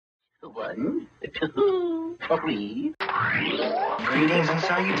1, 2, 3. Greetings and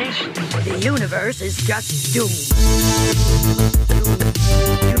salutations. The universe is just doomed.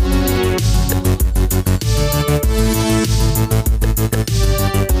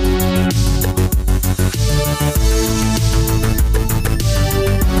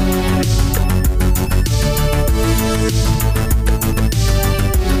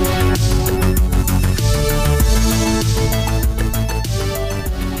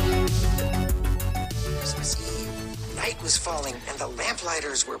 Christmas Eve, night was falling, and the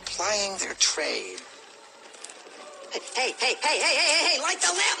lamplighters were plying their trade. Hey, light the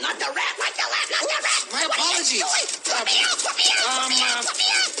lamp, not the rat, light the lamp, not the rat. My apologies. Put me out, put me out, put me out, put me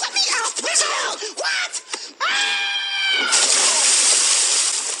out, put me out, put me out. What?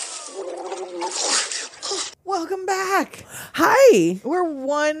 Welcome back. Hi. We're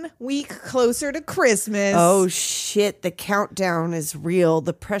 1 week closer to Christmas. Oh shit, the countdown is real.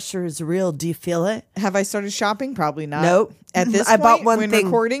 The pressure is real. Do you feel it? Have I started shopping? Probably not. Nope. At this I point, bought one when thing.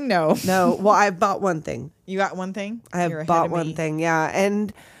 recording, no. No. Well, I bought one thing. You got one thing? I You're have ahead bought of one me. thing, yeah.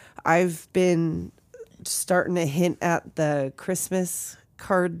 And I've been starting to hint at the Christmas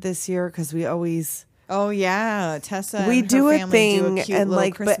card this year because we always Oh yeah, Tessa. we and do her a family thing do a cute and little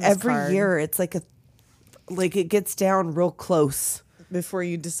like Christmas but every card year it's like it gets down real close. before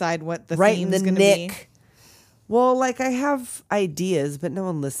you decide what the Right in theme's the going to be. nick. Well, like I have ideas, but no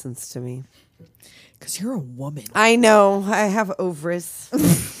one listens to me. Because you're a woman. I know. I have ovaries.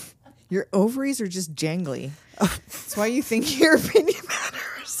 Your ovaries are just jangly. That's why you think your opinion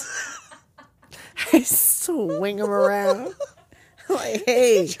matters. I swing them around. Like,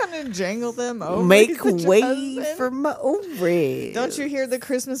 hey, Trying to jangle them over. make way for my ovaries. Don't you hear the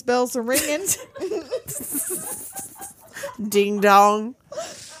Christmas bells are ringing? Ding dong.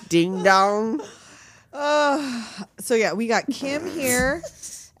 Ding dong. So yeah, we got Kim here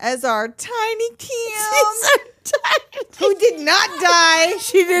as our tiny Kim, who did not die.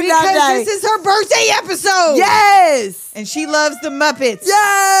 She did not because die. this is her birthday episode. Yes. and she loves the Muppets.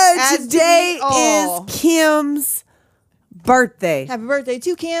 Yes. As do Today we all. is Kim's birthday. Happy birthday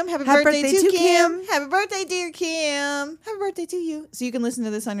to Kim. Happy birthday to Kim. Happy birthday, dear Kim. Happy birthday to you. So you can listen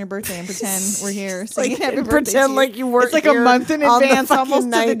to this on your birthday and pretend we're here. Singing happy birthday pretend to you. like you weren't It's like a here month in on the advance, fucking almost to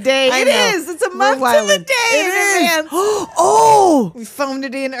the night. day. I It know. is. It's a We're month to the wildin'. day It in is. advance. Oh, We phoned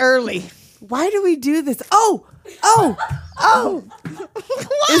it in early. why do we do this? Oh.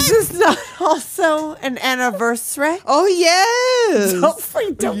 Is this not also an anniversary? Oh yes. Don't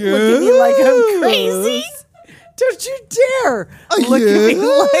look at me like I'm crazy. Don't you dare look at me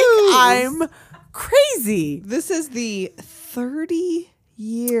like I'm crazy. This is the 30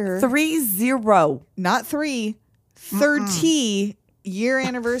 year, 30. not 30 year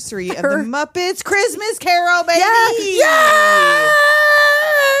anniversary of the Muppets Christmas Carol, baby.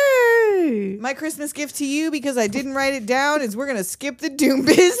 Yay! My Christmas gift to you, because I didn't write it down, is we're going to skip the Doom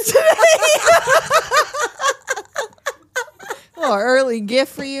Biz today. Oh, early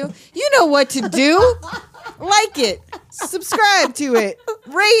gift for you. You know what to do. Like it. Subscribe to it.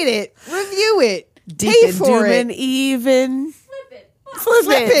 Rate it. Review it. Pay for it. And even. Flip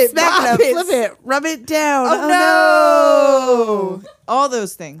Flip it. it. Smack Bop it it. up. Flip it. Rub it down. Oh, no. no. All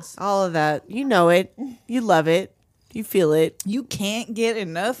those things. All of that. You know it. You love it. You feel it. You can't get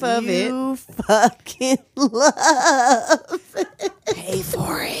enough of it. You fucking love it. Pay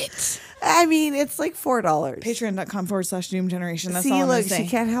for it. I mean, it's like $4. Patreon.com/Doom Generation. That's See, all I'm look, gonna say. she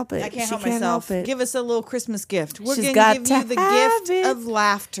can't help it. I can't She help can't myself. help it. Give us a little Christmas gift. We're She's going got to give to you the have gift it. of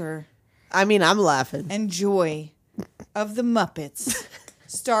laughter I mean, I'm laughing. and joy of the Muppets,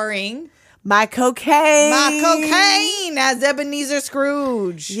 starring My cocaine. My Cocaine as Ebenezer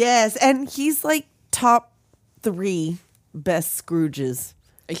Scrooge. Yes, and he's like top 3 best Scrooges.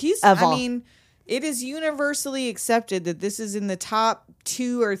 He's. Of I all. mean, it is universally accepted that this is in the top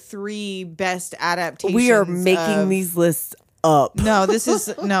 2 or 3 best adaptations. We are making of- these lists up. No, this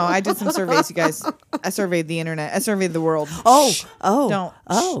is no. I did some surveys, you guys. I surveyed the internet. I surveyed the world. Oh, Shh. oh, Don't.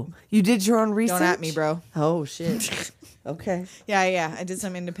 oh! You did your own research. Don't at me, bro. Oh shit. Okay. Yeah. I did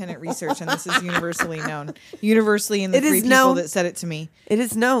some independent research, and this is universally known. Universally in the It is 3 people known. that said it to me. It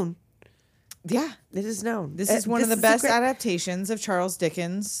is known. Yeah, It is known. this is one of the is a best great- adaptations of Charles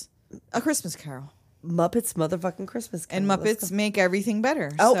Dickens' A Christmas Carol. Muppets motherfucking Christmas. And Carol. Let's Muppets go. make everything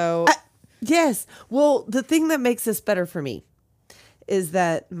better. Oh, So yes. Well, the thing that makes this better for me is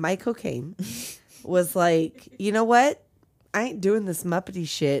that my cocaine was like, you know what? I ain't doing this Muppety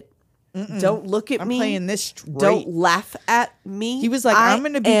shit. Don't look at I'm me. playing this straight. Don't laugh at me. He was like, I'm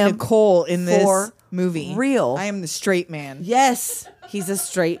going to be am Nicole in this for movie. real. I am the straight man. Yes, he's a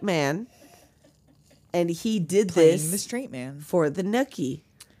straight man. And he did Playing the this straight man. for the Nookie.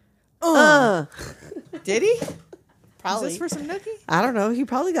 Did he? Probably. Is this for some nookie? I don't know. He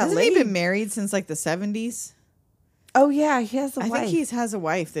probably got Hasn't laid. he been married since like the 70s? Oh yeah, he has a I wife. think he has a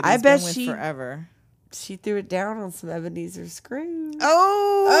wife that I he's bet been with she- forever. She threw it down on some Ebenezer Scrooge.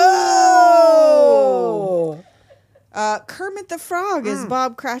 Oh! Kermit the Frog is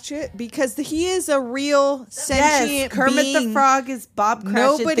Bob Cratchit because he is a real sentient Yes, Kermit being. the Frog is Bob Cratchit.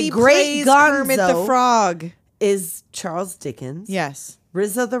 Nobody the great plays Kermit the Gonzo Frog. is Charles Dickens. Yes.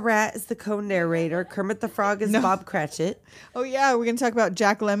 Rizzo the Rat is the co-narrator. Kermit the Frog is Bob Cratchit. Oh yeah, we're gonna talk about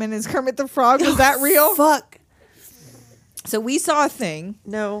Jack Lemmon as Kermit the Frog. Was that real? Fuck. So we saw a thing.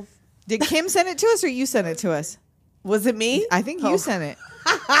 No. Did Kim send it to us or you sent it to us? Was it me? I think you sent it.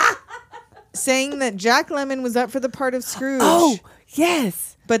 Saying that Jack Lemmon was up for the part of Scrooge. Oh,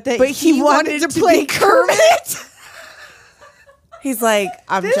 yes. But that But he wanted to play be Kermit. He's like,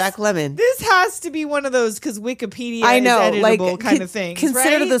 I'm Jack Lemmon. This has to be one of those because Wikipedia I know, is like editable kind of things.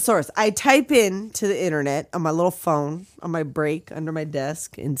 Consider right? the source. I type in to the internet on my little phone, on my break, under my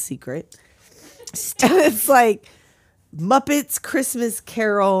desk in secret. And it's like Muppets Christmas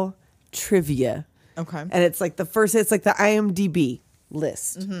Carol trivia. Okay. And it's like the IMDb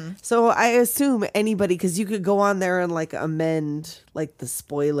list. Mm-hmm. So I assume anybody, because you could go on there and like amend like the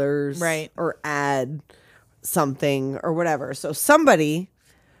spoilers, Right. or add something or whatever. So somebody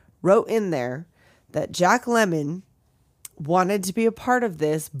wrote in there that Jack Lemmon wanted to be a part of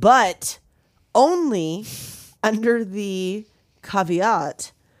this, but only under the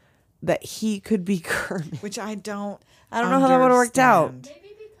caveat that he could be Kermit. Which I don't know how that would have worked out. understand.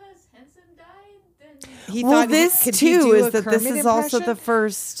 Maybe because Henson died, then He Well, thought this could he too do a is that this Kermit is also impression? the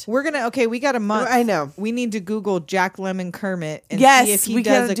first. We're gonna we got a month. I know. We need to Google Jack Lemmon Kermit and Yes, see if he we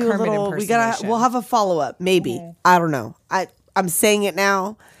does gotta a do Kermit a little. impersonation. We'll have a follow up. Maybe I don't know. I'm saying it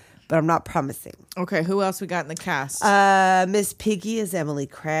now, but I'm not promising. Okay, who else we got in the cast? Miss Piggy is Emily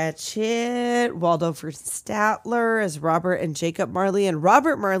Cratchit. Waldorf Statler as Robert and Jacob Marley, and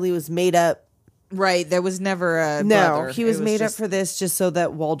Robert Marley was made up. right, there was never a No, brother. he was It made just- up for this just so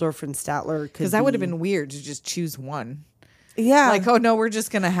that Waldorf and Statler could. because that would have been weird to just choose one. yeah. Like, oh no, we're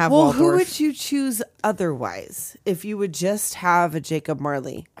just gonna have well, Waldorf. who would you choose otherwise if you would just have a Jacob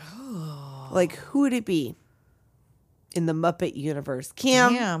Marley? Oh, like who would it be in the Muppet universe?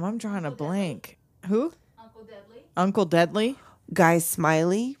 Kim, Damn, I'm drawing a blank. Who? Uncle Deadly. Uncle Deadly. Guy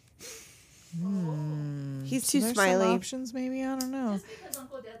Smiley. He's too There's smiley. some options, maybe. I don't know. Just because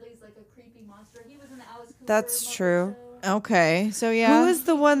Uncle Deadly's like a creepy monster. He was in the Alice Cooper That's Muppet true. Show. Okay, so yeah. Who is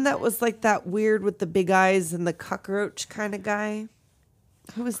the one that was like that weird with the big eyes and the cockroach kind of guy?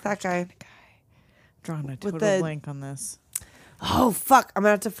 Who was that guy? drawing a total the- blank on this? Oh fuck! I'm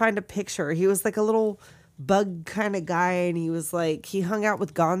gonna have to find a picture. He was like a little bug kind of guy, and he was like he hung out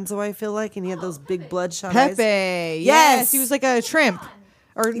with Gonzo. I feel like, and he had those big bloodshot eyes. Pepe. Yes. He was like a shrimp.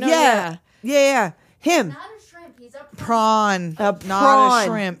 Or no, Yeah, yeah, him. Not a shrimp. He's a Prawn. A Not prawn. a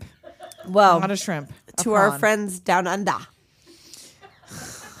shrimp. Well, Not a shrimp. A to our prawn. friends down under.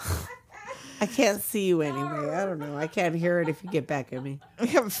 I can't see you anyway. I don't know. I can't hear it if you get back at me. We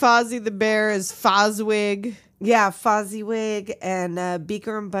have Fozzie the Bear as Fozwig. Yeah, Fozziewig and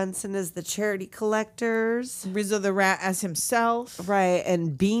Beaker and Bunsen as the charity collectors. Rizzo the Rat as himself. Right,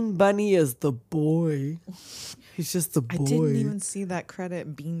 and Bean Bunny as the boy. He's just the boy. I didn't even see that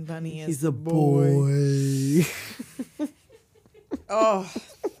credit. Bean Bunny is He's the a boy. Oh.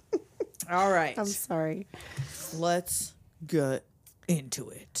 All right. I'm sorry. Let's get into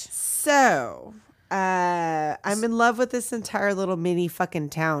it. So, I'm in love with this entire little mini fucking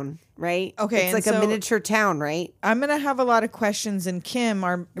town, right? Okay, It's and like so- a miniature town, right? I'm going to have a lot of questions, and Kim,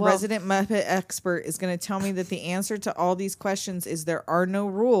 our resident Muppet expert, is going to tell me that the answer to all these questions is there are no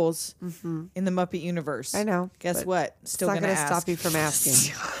rules in the Muppet universe. I know, Guess but what? It's Still not going to gonna ask. stop you from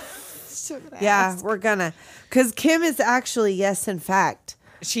asking. Still gonna Yeah, ask. we're gonna. Because Kim is actually, yes, in fact,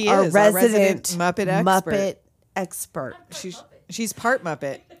 She our is resident our resident Muppet expert. Muppet expert. She's part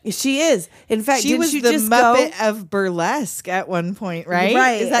Muppet. She is. In fact, She didn't was you the just Muppet go? of burlesque at one point, right?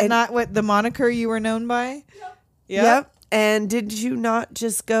 Right, Is that and- not what the moniker you were known by? Yep. And did you not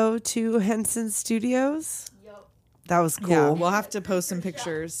just go to Henson Studios? Yup. That was cool. Yeah, we'll have to post some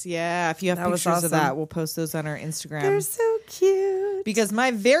pictures. Yeah, if you have That was pictures of awesome. that, we'll post those on our Instagram. They're so cute. Because my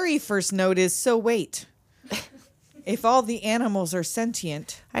very first note is, so wait. If all the animals are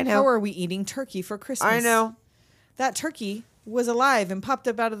sentient, I know. how are we eating turkey for Christmas? I know. That turkey was alive and popped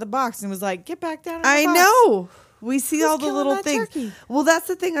up out of the box and was like, get back down in the I box. know. We see Who's all the killing little that things. turkey? Well, that's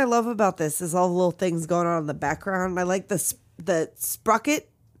the thing I love about this is all the little things going on in the background. I like the sprockets.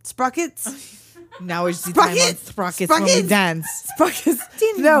 Now is the time on Sprockets. sprockets when we Sprockets. dance. Sprockets.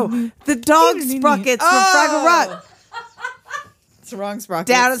 No, the dog sprockets from Fraggle Rock. It's the wrong Sprocket.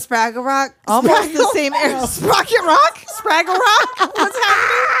 Down at Spraggle Rock. Almost the same area. Sprocket Rock? Spraggle Rock? What's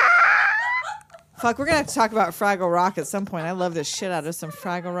happening? Fuck, we're gonna have to talk about Fraggle Rock at some point. I love the shit out of some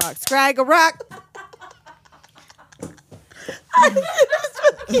Fraggle Rock. Scraggle Rock.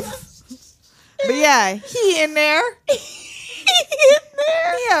 But yeah, he in there. He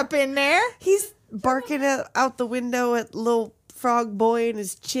up in there. He's barking out the window at little frog boy and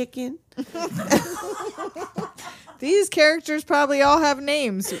his chicken. These characters probably all have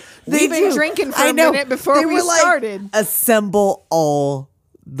names. They We've been do. drinking for I a know. minute before They we were like, started. Assemble all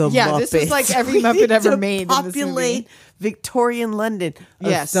the Muppets. This was like every We Muppet need ever to made in this populate movie. Victorian London.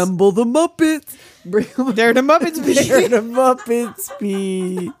 Yes. Assemble the Muppets. Bring them They're the Muppets. They're the Muppets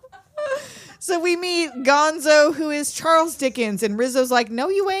be. So we meet Gonzo, who is Charles Dickens, and Rizzo's like, "No,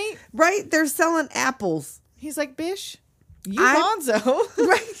 you ain't." Right? They're selling apples. He's like, "Bish, you I'm- Gonzo."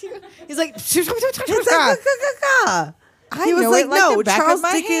 Right. He's like, It's like, I he was know like, it like no, the back of Charles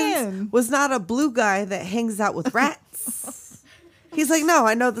my Dickens hand." was not a blue guy that hangs out with rats. He's like, no,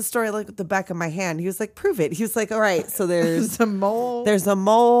 I know the story like with the back of my hand. He was like, prove it. He was like, all right, so there's a mole. there's a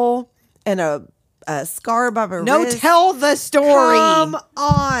mole and a scar above her No, wrist. tell the story. Come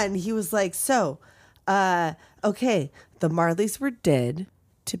on. He was like, so, okay, the Marleys were dead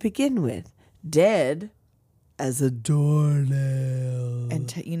to begin with. Dead as a doornail.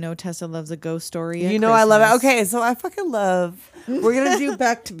 And you know Tessa loves a ghost story. at You know I love it. Christmas. Okay, so I fucking love. We're gonna do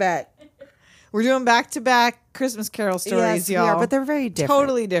back to back. We're doing back-to-back Christmas Carol stories, Yes, we y'all. are, but they're very different.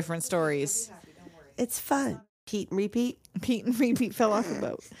 Totally different stories. It's fun. Pete and repeat. Pete and Repeat fell off the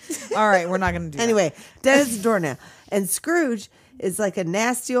boat. All right, we're not going to do Anyway, dead as a doornail. And Scrooge is like a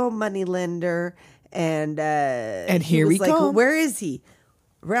nasty old money lender. And here was we like, come. where is he?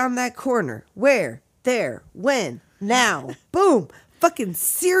 Around that corner. Where? There. When? Now. Boom. Fucking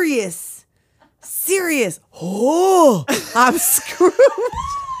serious. Serious. Oh, I'm Scrooge.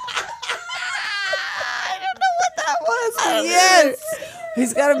 Yes.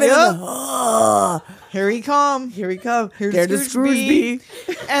 He's got a bit of the, that. Here he come. here we come. Here's There the Scrooge Scrooge be.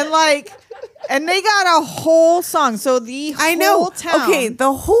 And they got a whole song. So the I know. whole town. Okay,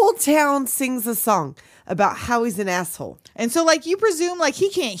 the whole town sings a song about how he's an asshole. And so like you presume like he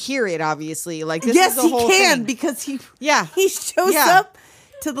can't hear it, obviously. Like this Yes, is the he whole can thing. because he Yeah. he shows Yeah. up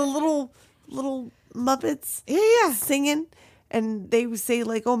to the little Muppets Yeah. singing, and they say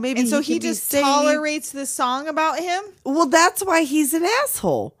like, oh, maybe And so can he be just saved. tolerates this song about him. Well, that's why he's an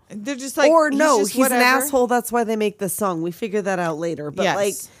asshole. They're just like, Or no, just he's an whatever. asshole. That's why they make the song. We figure that out later. But Yes.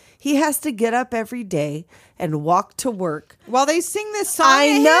 like, he has to get up every day and walk to work. While they sing this song, I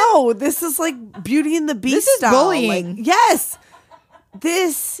at him, know. This is like Beauty and the Beast This is style. bullying. Like, yes.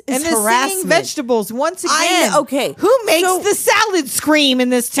 This is and the singing harassment. vegetables once again. I know- okay, who makes so- the salad scream in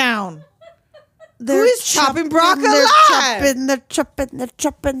this town? They're is chopping broccoli? They're chopping. They're chopping. They're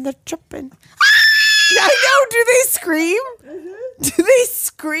chopping. They're chopping. I know. Do they scream? Do they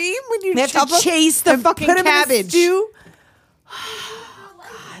scream when you They have chop to up chase the and fucking put 'em in a cabbage. stew?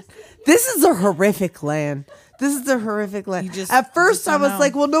 God. This is a horrific land. This is a horrific land. You just- At first, just I don't was know.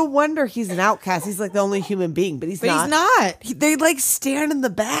 like, well, no wonder he's an outcast. He's like the only human being, but he's But not. he's not. They like stand in the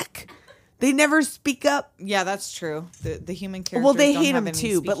back. They never speak up. Yeah, that's true. The human characters. Well, they don't hate have him any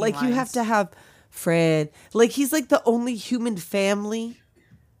too, but speaking like you have lines. to have Fred. Like he's like the only human family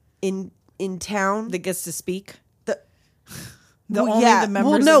in town. that gets to speak. The Only the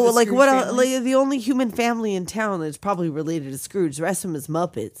members well, no, of the like Scrooge what? family? Like the only human family in town that's probably related to Scrooge. The rest of them is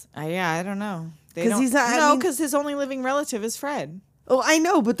Muppets. Yeah, I don't know. 'Cause he's not- I No, mean- because his only living relative is Fred. Oh, I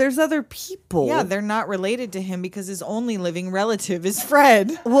know, but there's other people. Yeah, they're not related to him because his only living relative is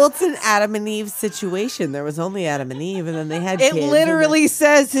Fred. Well, it's an Adam and Eve situation. There was only Adam and Eve, and then they had It kids, and literally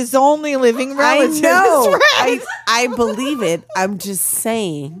says his only living then- relative I know. is Fred. I believe it. I'm just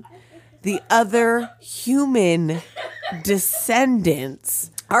saying, the other human descendants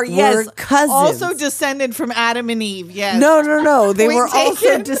Are were cousins. also descended from Adam and Eve. Yes. no. They Point were also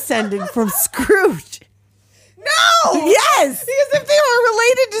taken. descended from Scrooge. No. Yes. Because if they were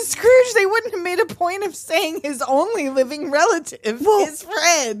related to Scrooge, they wouldn't have made a point of saying his only living relative Well- is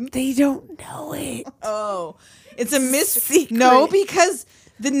Fred. They don't know it. Oh, it's a mystery. Secret. No, because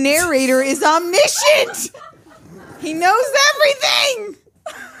the narrator is omniscient. He knows everything.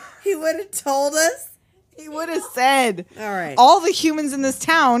 He would have told us. He would have said, All right. all the humans in this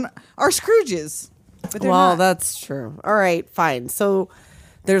town are Scrooges. But they're Well, not. that's true. All right, fine. So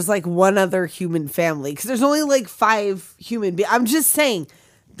there's like one other human family because there's only like 5 human beings. I'm just saying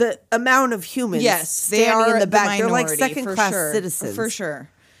the amount of humans. Yes, they standing are in the back. They're like minority, second for class sure, citizens. for sure.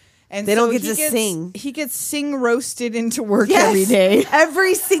 And They don't so get to sing. He gets sing roasted into work every day.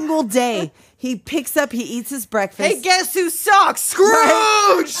 Every single day. He picks up, he eats his breakfast. Hey, guess who sucks?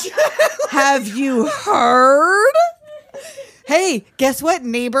 Scrooge! Have you heard? Hey, guess what,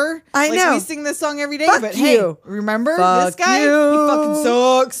 neighbor? I know. We sing this song every day, Fuck but you. hey, remember Fuck this guy? you. He fucking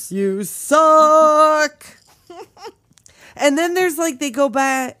sucks. You suck. And then there's like, they go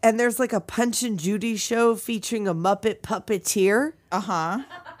back and there's like a Punch and Judy show featuring a Muppet puppeteer. Uh-huh.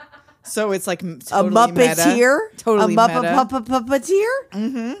 So it's like A totally Muppeteer? meta. Totally a Puppeteer?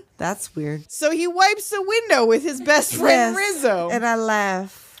 Mm-hmm. That's weird. So he wipes the window with his best friend Yes. Rizzo. And I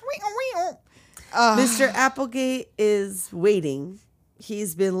laugh. Mr. Applegate is waiting.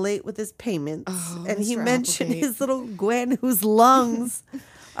 He's been late with his payments. And he Mr. mentioned Applegate. his little Gwen whose lungs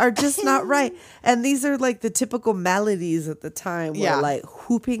are just not right. And these are like the typical maladies at the time where Yeah. like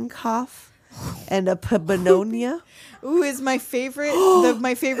whooping cough and a pneumonia. Ooh, is my favorite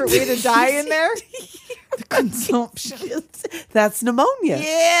my favorite way to die in there? The consumption. That's pneumonia.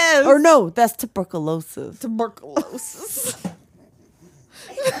 Yes. Or no, that's tuberculosis. Tuberculosis.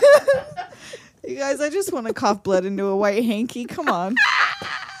 You guys, I just want to cough blood into a white hanky. Come on.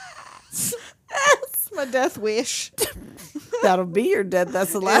 That's my death wish. That'll be your death.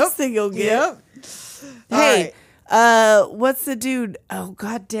 That's the last thing you'll get. Yep. Hey, what's the dude? Oh,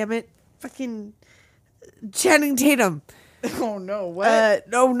 god damn it. Fucking Channing Tatum. Oh no, what?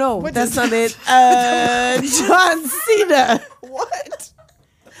 No, What that's does- not it. John Cena. What?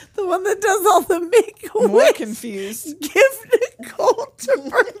 The one that does all the make-a-wish. More confused. Give Nicole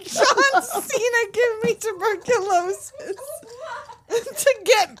tuberculosis. John Cena, give me tuberculosis.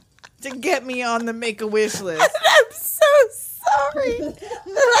 to get me on the Make-A-Wish list. I'm so sorry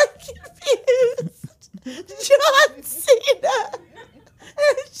that I'm confused. John Cena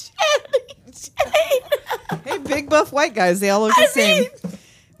and Channing Tatum. Hey, big buff white guys, they all look the same.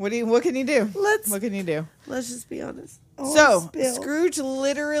 What can you do? What can you do? Let's just be honest. So, Scrooge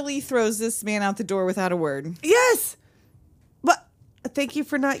literally throws this man out the door without a word. Yes. But thank you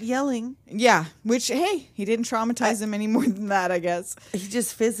for not yelling. Yeah, which, hey, he didn't traumatize him any more than that, I guess. He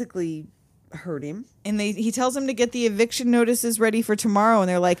just physically hurt him. And he tells him to get the eviction notices ready for tomorrow, and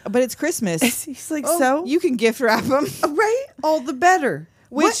they're like, but it's Christmas. He's like, Oh, so? you can gift wrap them. Right? All the better.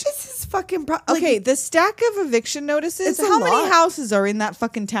 What Which- is his fucking Okay, the stack of eviction notices, It's a how many lot. houses are in that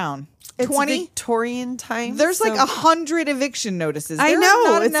fucking town? It's 20? Victorian time. There's like so- 100 eviction notices. I There are know.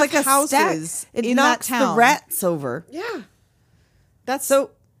 not It's enough like a houses stack. It in knocks that town. the rats over. Yeah. That's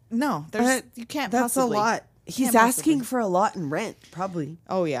so no, there's you can't That's possibly. a lot. He's Can't asking possibly. for a lot in rent, probably.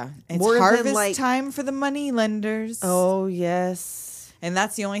 Oh yeah. It's More than, harvest like- time for the money lenders. Oh, yes. And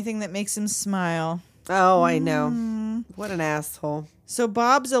that's the only thing that makes him smile. Oh, I know. What an asshole. So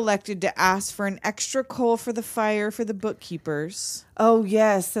Bob's elected to ask for an extra coal for the fire for the bookkeepers. Oh,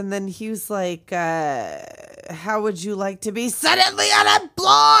 yes. And then he was like, how would you like to be suddenly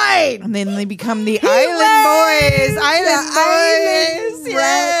unemployed? And then they become the Island Boys. Island Island Boys.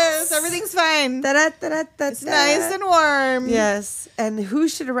 Yes. rats. Everything's fine. Da-da-da-da-da-da. It's nice and warm. Yes. And who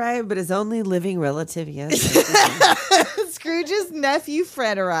should arrive but his only living relative? Yes. Scrooge's nephew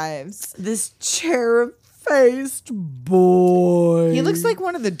Fred arrives. This cherub-faced boy. He looks like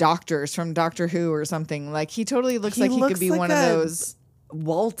one of the doctors from Doctor Who or something. Like he totally looks He like he looks could be like one of a- those.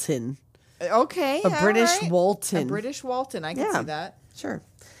 Walton. Okay, A all British right. Walton. A British Walton. I can Yeah. see that. Sure.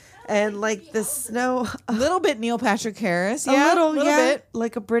 And like the snow. A little bit Neil Patrick Harris. A Yeah, little, yeah. bit.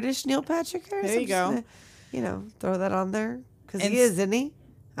 Like a British Neil Patrick Harris. There you I'm just go. gonna, throw that on there. Because And he is, isn't he?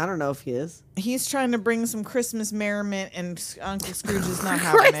 I don't know if he is. He's trying to bring some Christmas merriment, and Uncle Scrooge is not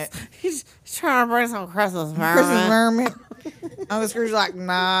having it. He's trying to bring some Christmas Christmas merriment. Uncle Scrooge is like,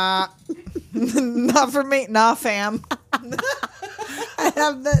 nah, not for me, nah, fam. I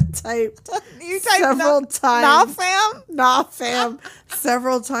have that typed You typed several nah, times. Nah, fam. Nah, fam.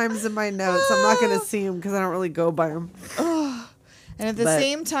 Several times in my notes. I'm not going to see him because I don't really go by him. And at the But-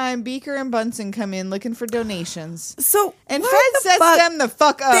 same time, Beaker and Bunsen come in looking for donations. So, And why Fred the sets fuck- them the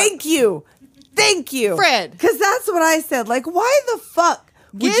fuck up. Thank you. Thank you. Fred. Because that's what I said. Like, why the fuck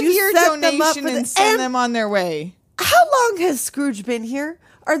would Give you your set them up donation for and the- send them on their way. How long has Scrooge been here?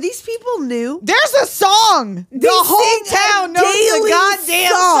 Are these people new? There's a song. They The whole sing town a knows the daily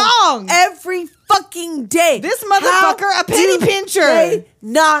goddamn song. every fucking day. This motherfucker, How a penny do pincher. They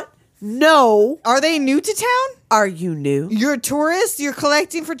not know. Are they new to town? Are you new? You're a tourist. You're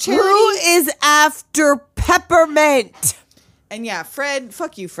collecting for charity. Who is after peppermint? And yeah, Fred,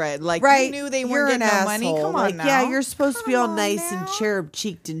 fuck you, Fred. Like, Right, you knew they you're weren't an getting no money. asshole. Come on Like, now. yeah, you're supposed to be all Come on nice and now. cherub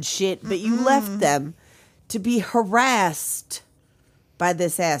cheeked and shit, but you left them to be harassed by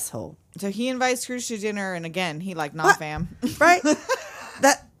this asshole. So he invites Scrooge to dinner, and again, he like, nah, What? fam. Right?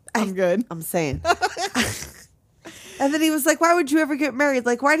 That I'm good. I'm saying. And then he was like, why would you ever get married?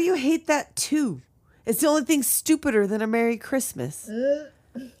 Like, why do you hate that too? It's the only thing stupider than a Merry Christmas.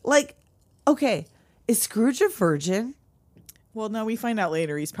 Like, okay, is Scrooge a virgin? Well, no, we find out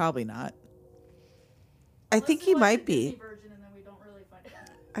later he's probably not. I think he might be. Virgin, and then we don't really find out.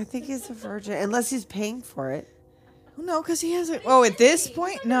 I think he's a virgin, unless he's paying for it. No, because he has a. Oh, at this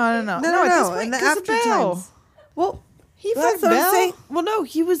point, no. No. At this point, In the 'cause of after Belle. times. Well, He that's fucked what I'm Belle. saying. Well, no,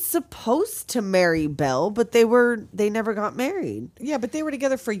 he was supposed to marry Belle, but they never got married. Yeah, but they were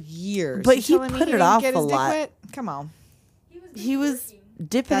together for years. But You he telling me put it didn't off get a his dick lot. wet? Come on, He was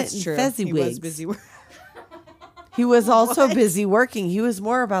dipping that's it in true. fezzy He wigs. was busy. He was also busy working. He was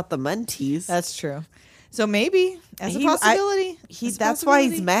more about the munties. That's true. So maybe as a He- possibility. As a That's why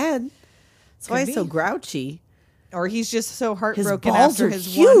he's possibility. mad. That's why Could he's so be. grouchy. Or he's just so heartbroken balls after are his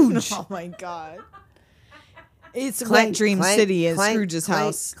huge. one. Oh my god. It's Clank, Wet Dream clank, City is clank, Scrooge's clank,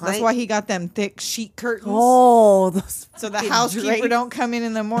 house. clank. That's why he got them thick sheet curtains. Oh, those So the fucking housekeeper drapes. don't come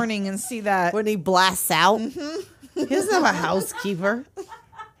in the morning and see that. When he blasts out. Mm-hmm. He doesn't have a housekeeper.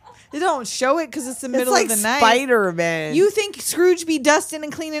 They don't show it because it's the It's middle like of the night. Spider-Man. You think Scrooge be dusting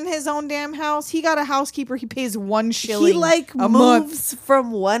and cleaning his own damn house? He got a housekeeper. He pays $1 shilling he like a month. moves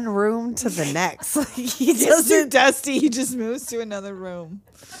from one room to the next. Like, he Mr. doesn't. Dusty, he just moves to another room.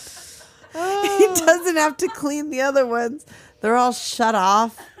 He doesn't have to clean the other ones. They're all shut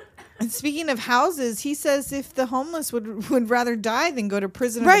off. And speaking of houses, he says if the homeless would rather die than go to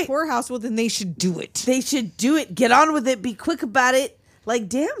prison or the Right. poorhouse, well, then they should do it. They should do it. Get on with it. Be quick about it. Like,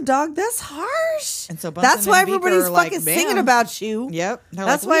 damn, dog, that's harsh. And so Bunsen that's why and Beaker everybody's are like, fucking singing "Bam." about you. Yep. They're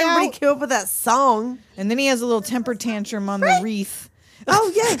That's like, why "We everybody out." came up with that song. And then he has a little temper tantrum on the wreath.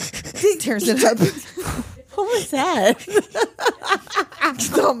 Oh, yeah. Tears it up. What was that? I'm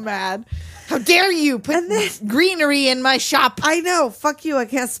so mad. How dare you put greenery in my shop? I know. Fuck you. I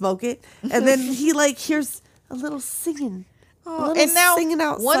can't smoke it. And then he, like, hears a little singing. Oh, little and now, singing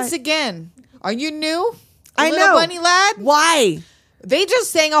outside. once again, are you new? I Little know. bunny lad? Why? They just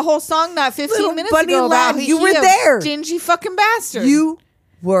sang a whole song not 15 Little minutes bunny ago lad, about you he were a there. stingy fucking bastard. You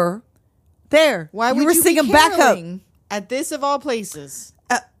were there. Why would you were you singing be backup? caroling at this of all places?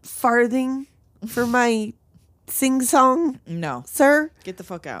 Farthing for my sing song, No, sir. get the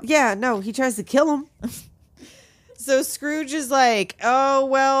fuck out. Yeah, no, he tries to kill him. So Scrooge is like, "Oh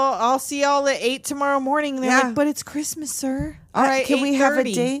well, I'll see y'all at 8 tomorrow morning." And they're Yeah. like, "But it's Christmas, sir." All right, Can we have a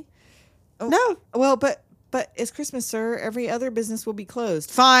 8:30. day? Oh, No. Well, but it's Christmas, sir. Every other business will be closed.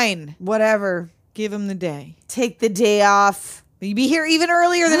 Fine, Whatever. give him the day. Take the day off. You be here even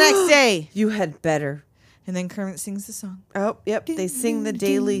earlier the next day. You had better. And then Kermit sings the song. Oh, yep. They sing the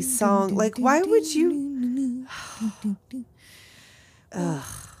daily song. Like, why would you?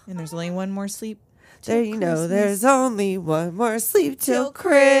 And there's only one more sleep. There, you know, there's only one more sleep till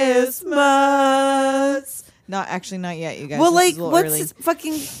Christmas. Christmas. Not yet, you guys. Well, This like, is a little what's early. this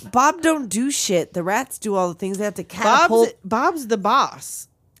fucking Bob? Don't do shit. The rats do all the things. They have to catapult. Bob's the boss.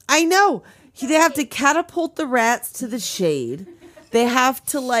 I know. They have to catapult the rats to the shade. They have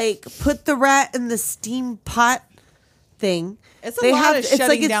to like put the rat in the steam pot thing. It's a They lot have of it's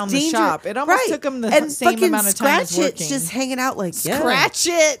shutting down the shop. It almost took 'em the and same fucking amount of time as Scratch It's working. just hanging out like yeah. Scratch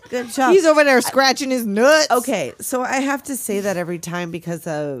it. Good job. He's over there scratching his nuts. Okay, so I have to say that every time because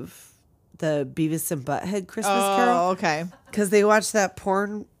of the Beavis and Butthead Christmas Carol. Oh, okay. Because they watch that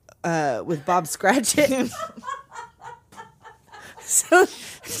porn with Bob Scratchit. So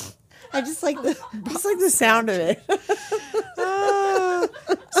I just like the sound of it.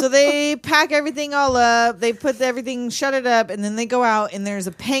 So they pack everything all up. They put everything, shut it up, and then they go out. And there's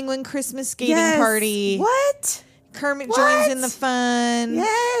a penguin Christmas skating Yes. party. What? Kermit What? joins in the fun.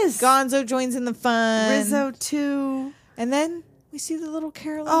 Yes. Gonzo joins in the fun. Rizzo too. And then we see the little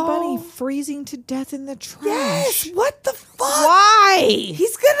Carolyn Oh. bunny freezing to death in the trash. Yes. What the fuck? Why?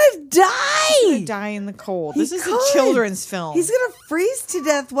 He's gonna die. He's gonna die in the cold. He This is could. a children's film. He's gonna freeze to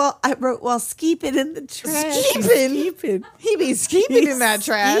death while skeeping in the trash. Skeeping? He be skeeping in that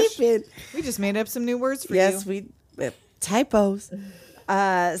trash. Skeeping. We just made up some new words for Yes, you. we typos.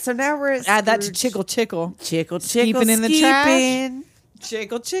 So now we're at Add that to Scrooge. chickle chickle. Chickle, Skeeping in the trash. skeeping.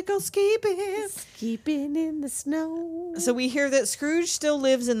 Chickle chickle skeeping. Skeeping in the snow. So we hear that Scrooge still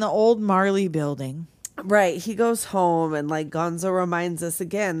lives in the old Marley building. Right, he goes home and like Gonzo reminds us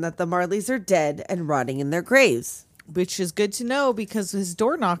again that the Marleys are dead and rotting in their graves. Which is good to know because his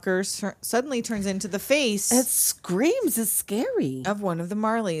door knocker suddenly turns into the face It screams, it's scary. of one of the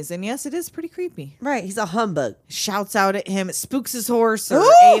Marleys. And yes, it is pretty creepy. Right, he's a humbug. Shouts out at him. It spooks his horse or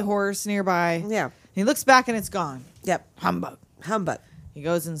Ooh! a horse nearby. Yeah. He looks back and it's gone. Yep. Humbug. Humbug. He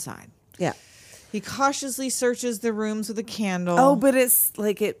goes inside. Yeah. He cautiously searches the rooms with a candle. Oh, but it's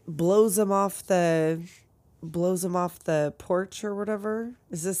like it blows him off the porch or whatever.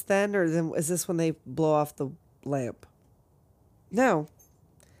 Is this then, or then is this when they blow off the lamp? No.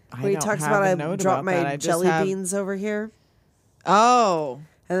 I Where he don't talks have about a I note dropped about that. my I just jelly have- beans over here. Oh.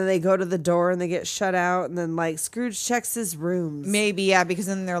 And then they go to the door and they get shut out. And then like Scrooge checks his rooms. Maybe, yeah, because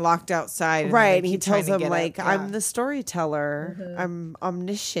then they're locked outside. And Right. they And he keep trying tells to them get like, up. Yeah. I'm the storyteller. I'm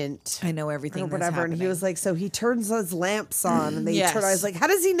omniscient. I know everything Or that's whatever. And he happening. was like, so he turns his lamps on and they Yes. turn on. I was like, how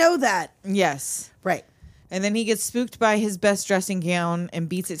does he know that? Yes. Right. And then he gets spooked by his best dressing gown and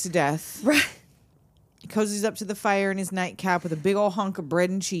beats it to death. Right. He cozies up to the fire in his nightcap with a big old hunk of bread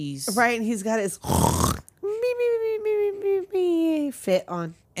and cheese. Right. And he's got his fit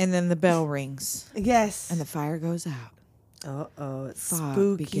on. And then the bell rings Yes. and the fire goes out. Uh-oh, it's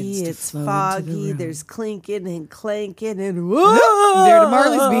Fog begins spooky, to it's flow into the foggy, room. there's clinking and clanking and whoa! There to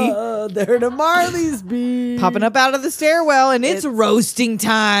Marley's There to Marley's Bee. Popping up out of the stairwell, and it's It's roasting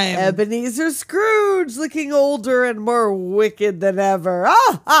time. Ebenezer Scrooge looking older and more wicked than ever.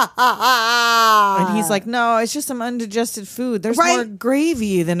 Ah, ha, ha, ha. And he's like, no, it's just some undigested food. There's Right. more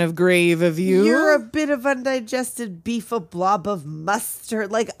gravy than of grave of you. You're a bit of undigested beef, a blob of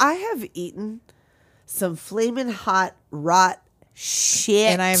mustard. Like, I have eaten some flaming hot, rot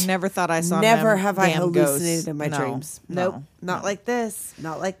shit. and I have never thought I saw Never them have I damn hallucinated ghosts. in my No, dreams. no, Nope. Not like this.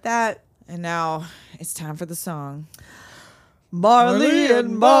 Not like that. And now it's time for the song. Marley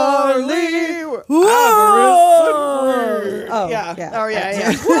and Marley. Whoa! Oh, yeah. yeah. Oh, yeah,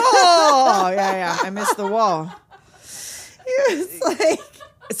 yeah. Whoa! Yeah, yeah. I missed the wall. It's like,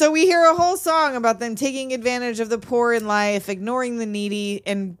 So we hear a whole song about them taking advantage of the poor in life, ignoring the needy,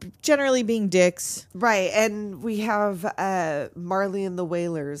 and generally being dicks. right. And we have Marley and the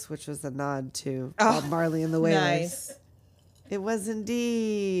Wailers, which was a nod to Marley and the Wailers. Nice. It was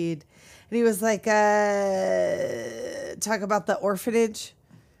indeed. And he was like, talk about the orphanage.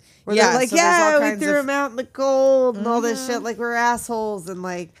 Where Yeah, they're like, so there's all yeah, we kinds threw of- him out in the cold and all this shit. Like, we're assholes. And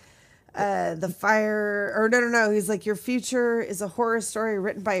like, the fire, or no. He's like, your future is a horror story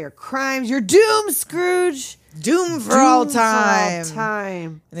written by your crimes. You're doomed, Scrooge. Doom for all Doomed time. For all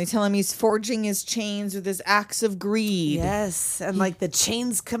time. And they tell him he's forging his chains with his axe of greed. Yes. And like the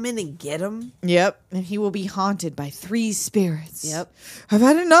chains come in and get him. Yep. And he will be haunted by 3 spirits. Yep. I've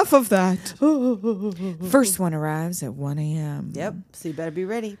had enough of that. First one arrives at 1 a.m. Yep. So you better be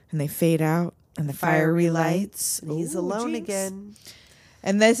ready. And they fade out and the fire relights. And he's Ooh, alone jinx. again.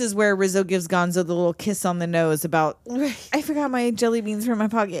 And this is where Rizzo gives Gonzo the little kiss on the nose about, I forgot my jelly beans from my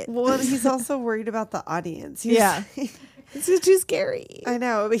pocket. Well, he's also worried about the audience. He's- Yeah. It's just too scary. I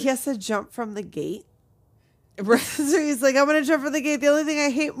know, but he has to jump from the gate. Right. So he's like, I'm going to jump from the gate. The only thing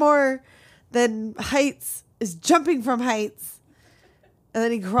I hate more than heights is jumping from heights. And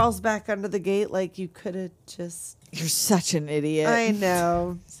then he crawls back under the gate like you could have just... You're such an idiot. I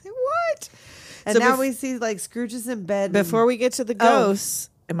know. Say, what? And So now bef- we see like Scrooge is in bed. Before we get to the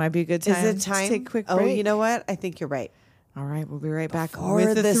ghosts, it might be a good time, Is it time? to take a quick Oh, break. you know what? I think you're right. All right, we'll be right back For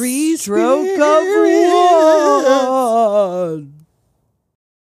with the the 3 stroke spirits. of one.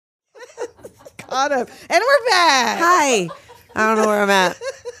 Caught up. And we're back. Hi. I don't know where I'm at.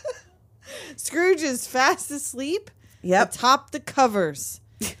 Scrooge is fast asleep Yep. atop the covers.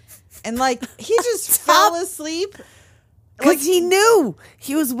 And like he just fell asleep. Because he knew.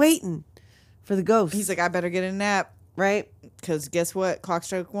 He was waiting for the ghost. He's like, I better get a nap. right? Because guess what? Clock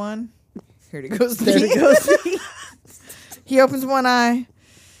struck 1. Here it goes. There it goes. He opens one eye.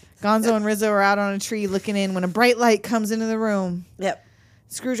 Gonzo and Rizzo are out on a tree looking in when a bright light comes into the room. Yep.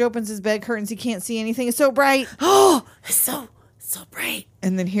 Scrooge opens his bed curtains. He can't see anything. It's so bright. Oh, it's so bright.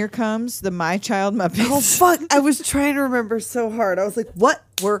 And then here comes the My Child Muppets. Oh, fuck. I was trying to remember so hard. I was like, what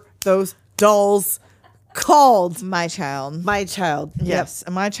were those dolls called? My Child. My Child. Yes.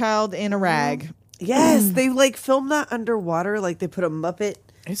 A My Child in a rag. Yes. They like filmed that underwater. Like they put a Muppet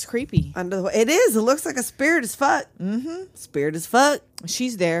It's creepy. under the It is. It looks like a spirit as fuck. Mm-hmm. Spirit as fuck.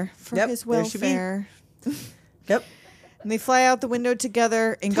 She's there for Yep, his there she be. welfare. Yep. And they fly out the window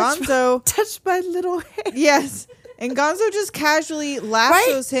together. And Gonzo, Touched my little hand. yes. And Gonzo just casually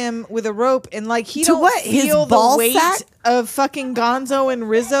lassos him with a rope. And like he To don't what? His feel the ball weight sack? of fucking Gonzo and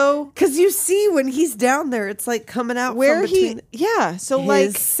Rizzo. Because you see when he's down there, it's like coming out Where from he, between yeah. So his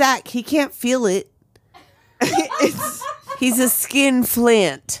like, sack. He can't feel it. it's, He's a skin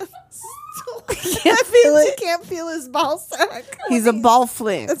flint. that means he can't feel his ball sack. He's a ball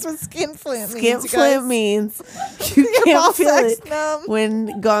flint. That's what skin flint means. Skin you flint guys. means you Your ball can't feel sack's it numb.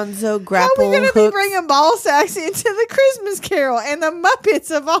 when Gonzo How are grapple we gonna be hooks. bringing ball sacks into the Christmas Carol and the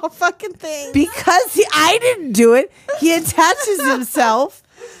Muppets of all fucking things? Because I didn't do it. He attaches himself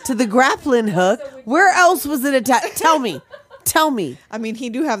to the grappling hook. Where else was it attached? Tell me. I mean, he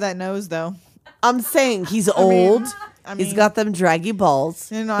do have that nose though. I'm saying he's old. He's got them draggy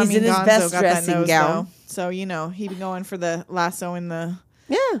balls. You know, He's in his Gonzo best got that dressing nose, gown. though. So he be going for the lasso and the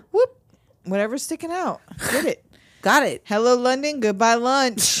Yeah, whoop, whatever's sticking out. Get it. got it. Hello, London. Goodbye,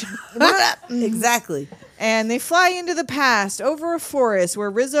 lunch. Exactly. And they fly into the past over a forest where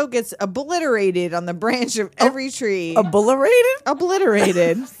Rizzo gets obliterated on the branch of every tree. Obliterated?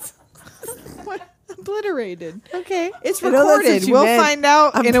 Obliterated. What? Obliterated. Okay. It's I know that's recorded. what you We'll meant. find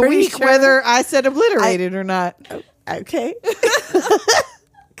out I'm in a pretty week sure. whether I said obliterated or not. Okay.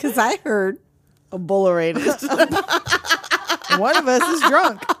 Because I heard obliterated. One of us is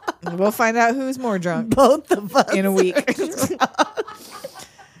drunk. We'll find out who's more drunk Both of us. in a week.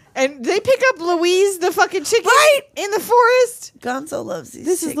 And they pick up Louise, the fucking chicken, Right. in the forest. Gonzo loves these.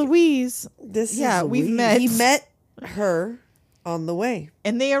 This is chickens. Louise. This Yeah, is we've Louise. met. He met her on the way.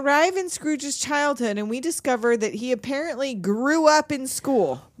 And they arrive in Scrooge's childhood, and we discover that he apparently grew up in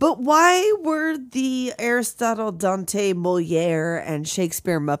school. But why were the Aristotle, Dante, Moliere, and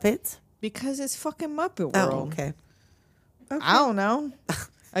Shakespeare Muppets? Because it's fucking Muppet Oh, World. okay. I don't know.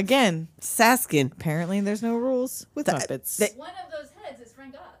 Again, Saskin. apparently there's no rules with Muppets. One of those heads is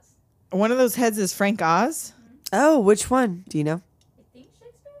Frank Oz. One of those heads is Frank Oz. Oh, which one? Do you know? I think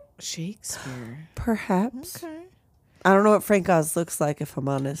Shakespeare? Shakespeare. Perhaps. Okay. I don't know what Frank Oz looks like, if I'm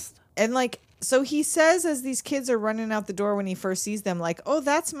honest. And so he says as these kids are running out the door when he first sees them, oh,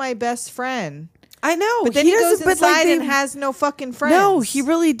 that's my best friend. I know. But then he goes doesn't- but, inside they- and has no fucking friends. No, he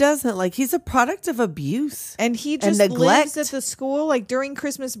really doesn't. He's a product of abuse. And he and just neglect. lives at the school. During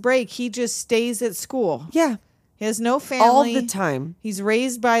Christmas break, he just stays at school. Yeah. He has no family. All the time. He's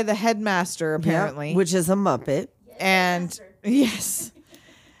raised by the headmaster, apparently. Yeah, which is a Muppet. And yes.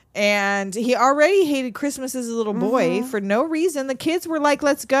 And he already hated Christmas as a little boy for no reason. The kids were like,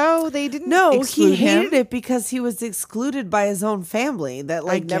 let's go. They didn't No, exclude he hated him. it because he was excluded by his own family that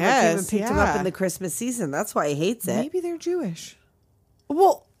never came and guess, picked him up yeah. in the Christmas season. That's why he hates it. Maybe they're Jewish.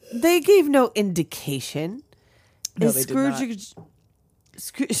 Well, they gave no indication. No, Is they did not.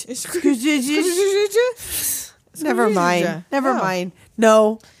 Never mind. Never mind.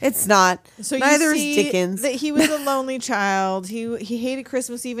 No, it's not. So Neither you see is Dickens. that he was a lonely child. He hated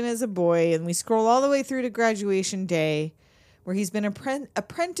Christmas even as a boy, and we scroll all the way through to graduation day, where he's been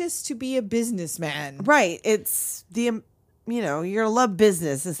apprenticed to be a businessman. Right. It's the, you're gonna love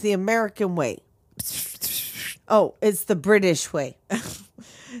business. It's the American way. Oh, it's the British way.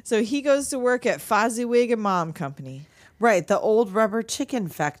 So he goes to work at Fozziwig and Mom Company, Right. The old rubber chicken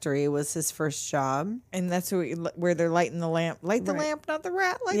factory was his first job. and that's where they're lighting the lamp. Light the Right. lamp, not the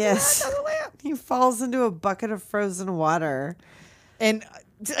rat. Light Yes. the lamp, not the lamp. He falls into a bucket of frozen water. And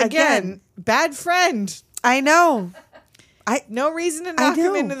Again. again, bad friend. I know. No reason to knock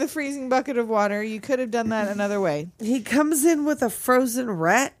him know. into the freezing bucket of water. You could have done that another way. He comes in with a frozen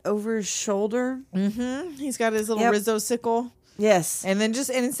rat over his shoulder. He's got his little Yep. Rizzo sickle. Yes. And then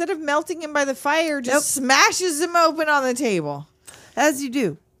instead of melting him by the fire, just smashes him open on the table. As you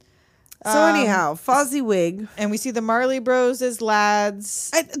do. So anyhow, Fozziwig. And we see the Marley Bros as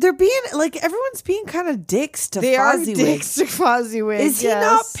lads. They're being, everyone's being kind of dicks to They are Fozziwig. dicks to Fozziwig. Is he yes.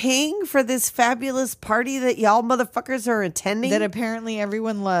 not paying for this fabulous party that y'all motherfuckers are attending? That apparently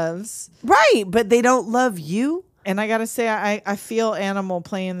everyone loves. Right, but they don't love you? And I gotta say, I feel Animal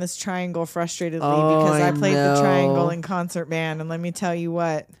playing this triangle frustratedly Oh, because I I played the triangle know. in concert band, and let me tell you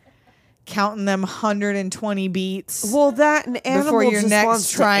what, counting them 120 beats. Well, that and Animal Before your just next wants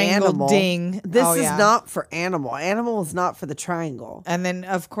to triangle animal. ding. This Oh, is yeah. not for Animal. Animal is not for the triangle. And then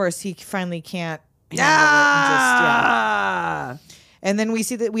of course he finally can't handle it and just, yeah. Ah! And then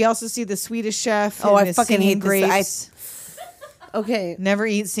we also see the Swedish chef. Oh, and I his fucking singing hate this. grapes. Okay. Never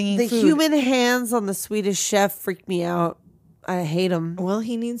eat singing The food. human hands on the Swedish chef freak me out. I hate them. Well,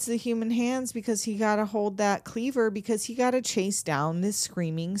 he needs the human hands because he got to hold that cleaver because he got to chase down this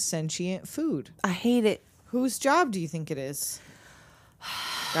screaming sentient food. I hate it. Whose job do you think it is?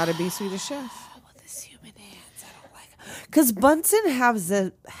 Got to be Swedish chef. This human hands, I don't like. Because Bunsen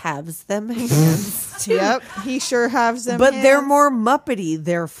has them hands too. Yep, he sure has them. But they're hands. more Muppety,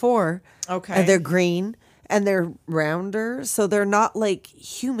 therefore. Okay. And they're green and they're rounder, so they're not like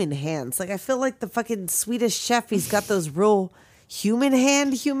human hands. I feel like the fucking Swedish chef, he's got those real human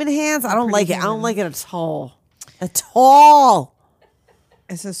hands. I don't like it. I don't like it at all. At all.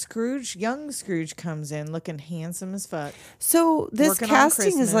 And so young Scrooge comes in looking handsome as fuck. So this Working on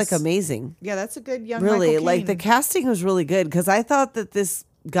casting is Christmas. amazing. Yeah, that's a good young Really, Michael Caine. the casting was really good because I thought that this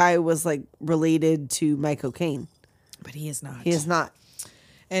guy was related to Michael Caine. But he is not. He is not.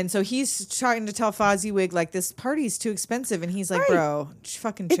 And so he's trying to tell Fozziwig, like, this party's too expensive. And he's like, Right. bro,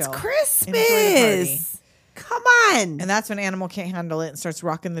 fucking chill. It's Enjoy the party. Christmas. Come on. And that's when Animal can't handle it and starts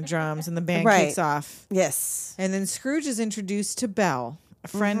rocking the drums and the band Right. kicks off. Yes. And then Scrooge is introduced to Belle, a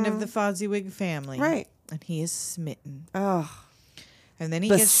friend of the Fozziwig family. Right. And he is smitten. Oh, And then he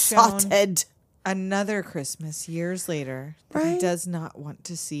gets shown besotted. another Christmas years later that he Right. does not want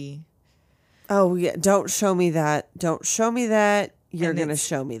to see. Oh, yeah. Don't show me that. Don't show me that. You're And going to it's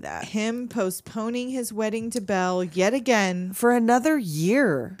show me that. Him postponing his wedding to Belle yet again. For another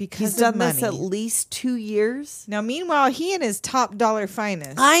year. Because He's of done this money. at least 2 years. Now, meanwhile, he and his top dollar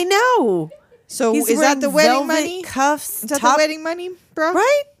finest. I know. So He's is that the wearing wedding velvet money? Cuffs. Is that top, the wedding money, bro?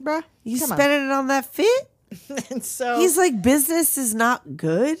 Right? Bro? You Come on. spending it on that fit? And so He's like, business is not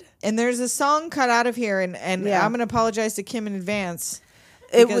good. and there's a song cut out of here, and Yeah. I'm going to apologize to Kim in advance.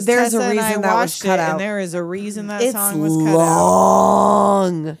 Because There's Tessa a and I reason that was watched cut it, out. and there is a reason that It's song was cut out.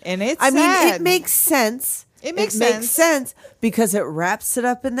 long. And it's I mean, sad. it makes sense. It makes sense. sense because it wraps it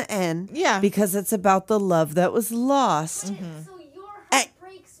up in the end. Yeah. Because it's about the love that was lost. So your I- heart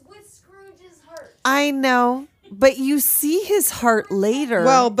breaks with Scrooge's heart. I know. But you see his heart later.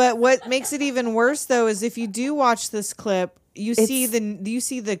 Well, but what makes it even worse though is if you do watch this clip, you see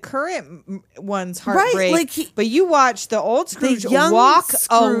the current one's heartbreak, like but you watch the old Scrooge young walk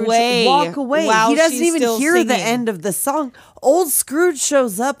Scrooge away. Walk away. while He doesn't she's even still hear the singing. end of the song. Old Scrooge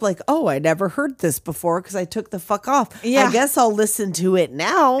shows up like, oh, I never heard this before because I took the fuck off. Yeah. I guess I'll listen to it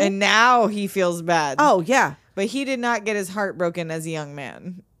now. And now he feels bad. oh, yeah. But he did not get his heart broken as a young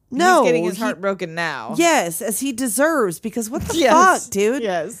man. No, He's getting his he- heart broken now. Yes, as he deserves because what the Yes. fuck, dude?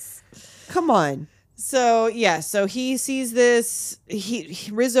 Yes. Come on. So so he sees this.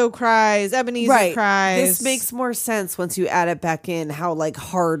 Rizzo cries. Ebenezer cries. This makes more sense once you add it back in how like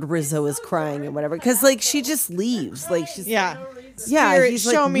hard Rizzo is crying and whatever. Because like she just leaves. Like she's yeah. yeah, Spirit, he's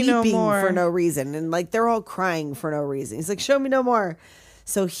like show me no weeping more. for no reason. And like they're all crying for no reason. He's like, show me no more.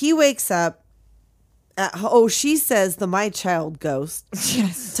 So he wakes up. She says the my child ghost.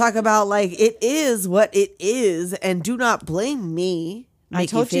 Yes. Talk about like it is what it is and do not blame me. I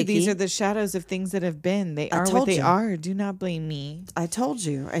told you these Mickey are the shadows of things that have been. They I are told what they you. are. Do not blame me. I told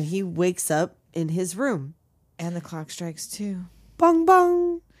you. And he wakes up in his room. And the clock strikes 2. Bong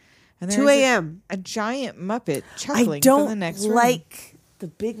bong. And 2 there's a.m. A giant Muppet I chuckling don't from the next room. like the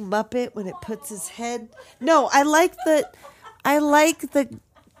big Muppet when it puts his head. No, I like the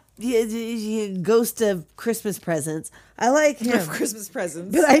ghost of Christmas presents. I like him, Christmas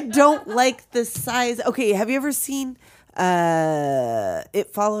presents. but I don't like the size. Okay, have you ever seen It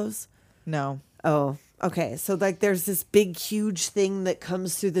Follows? No. Oh, okay. So like, there's this big, huge thing that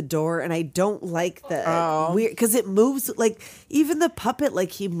comes through the door, and I don't like the weird because it moves like even the puppet.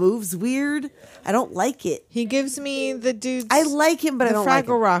 Like he moves weird. I don't like it. He gives me the dudes. I like him, but I the don't like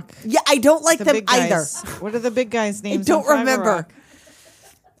Fraggle him. Rock. Yeah, I don't like The them big either. guys. What are the big guys' names? don't on Fraggle remember. Rock?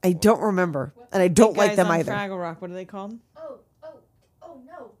 I don't remember, and I don't Big like guys them on either. Fraggle Rock. What are they called? Oh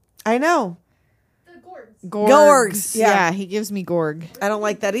no. I know. The gourds. Gorgs. Yeah. Yeah, he gives me Gorg. I don't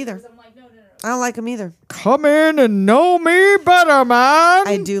like that either. I'm like, no. I don't like them either. Come in and know me better, man.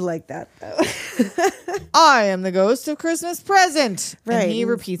 I do like that though. I am the ghost of Christmas present. Right. And he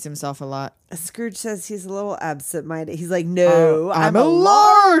repeats himself a lot. Scrooge says he's a little absent-minded. He's like, no, I'm a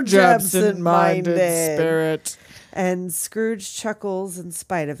large absent-minded spirit. And Scrooge chuckles in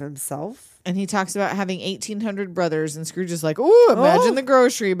spite of himself. And he talks about having 1,800 brothers. And Scrooge is like, ooh, imagine the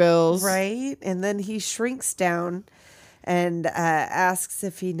grocery bills. Right? And then he shrinks down and asks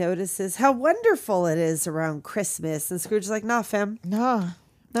if he notices how wonderful it is around Christmas. And Scrooge's like, nah, fam. No,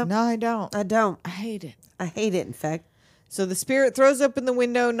 I don't. I don't. I hate it. I hate it, in fact. So the spirit throws open the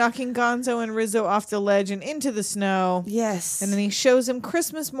window, knocking Gonzo and Rizzo off the ledge and into the snow. Yes. And then he shows him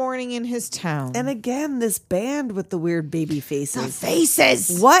Christmas morning in his town. And again, this band with the weird baby faces.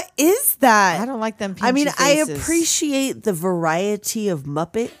 faces. What is that? I don't like them. I mean, pinchy I faces. appreciate the variety of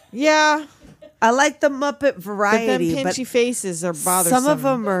Muppet. Yeah, I like the Muppet but them variety, but, pinchy faces are bothersome. some of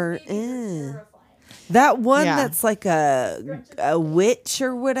them are. That one Yeah. that's like a witch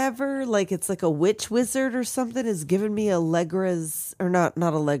or whatever, like it's like a witch wizard or something, is giving me Allegra's or not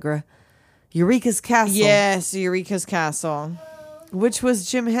Allegra, Eureka's Castle. Yes, Eureka's Castle. Which was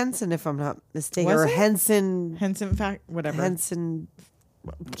Jim Henson, if I'm not mistaken, Was or it? Henson Henson fact, whatever. Henson.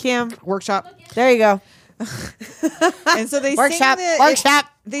 Kim, Workshop. there you go. And so they Workshop, sing workshop.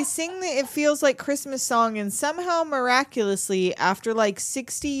 They sing the It Feels Like Christmas song, and somehow miraculously, after like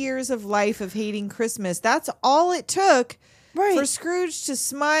 60 years of life of hating Christmas, that's all it took Right. for Scrooge to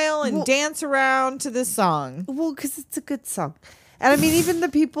smile and Well- dance around to this song. Well, because it's a good song. And I mean, even the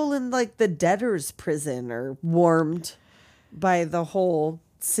people in like the debtor's prison are warmed by the whole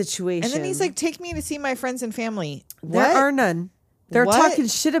situation. And then he's like, take me to see my friends and family. there What? are none. They're What? talking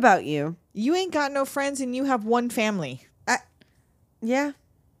shit about you. You ain't got no friends and you have one family. Yeah.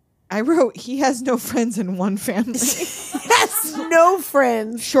 I wrote, he has no friends and one family. Has no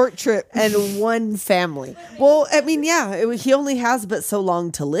friends Short trip. and one family. Well, I mean, yeah, he only has but so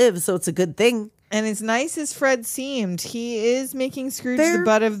long to live, so it's a good thing. And as nice as Fred seemed, he is making Scrooge They're- the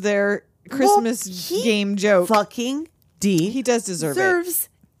butt of their Christmas he game joke. Fucking D. He does deserve it. deserves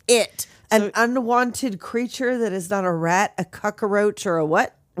it. An unwanted creature that is not a rat, a cockroach, or a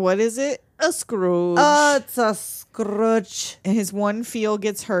what? What is it? A Scrooge. It's a Scrooge. And his one feel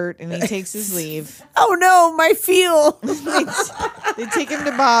gets hurt and he takes his leave. Oh no, my feel. They take him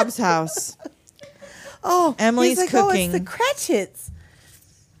to Bob's house. Oh, Emily's he's like, cooking. Oh, it's the Cratchits.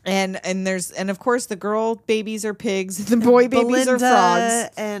 And of course the girl babies are pigs, the boy babies are frogs.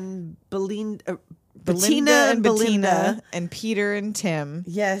 And Belinda, Belinda and Bettina Belinda. and Peter and Tim.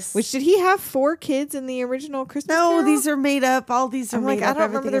 Yes. Which did he have 4 kids in the original Christmas No, Carol? these are made up. All these are I'm made like, I up. don't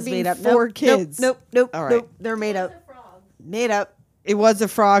remember Everything there is being made up. 4 Nope, kids. Nope. All right. They're made up. A frog. Made up. It was a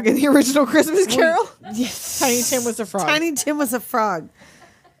frog in the original Christmas Carol. Yes. Tiny Tim was a frog. Tiny Tim was a frog.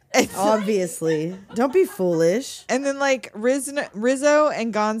 It's- Obviously. Don't be foolish. And then like Rizzo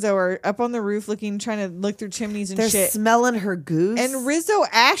and Gonzo are up on the roof trying to look through chimneys and They're shit. smelling her goose. And Rizzo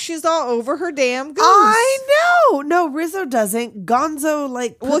ashes all over her damn goose. I know. No, Rizzo doesn't. Gonzo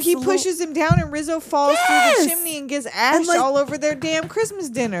Well, he puts a pushes him down and Rizzo falls through Yes! the chimney and gets ash like- all over their damn Christmas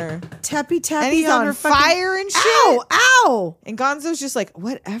dinner. little tappy And he's on on fucking- fire and shit. Ow! Ow! And Gonzo's just like,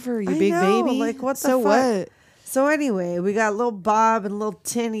 whatever, you I big know, baby. like, what the so fuck? what? So anyway, we got little Bob and little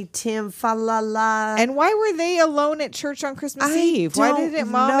Tiny Tim. Fa la la. And why were they alone at church on Christmas I Eve? Why don't didn't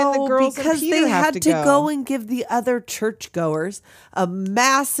Mom and the know, girls because and Peter they have had to to go? go and give the other churchgoers a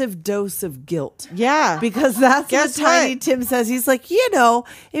massive dose of guilt. Yeah. Because that's Guess what Tiny what? Tim says. He's like,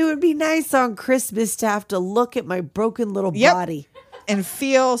 it would be nice on Christmas to have to look at my broken little Yep. body. And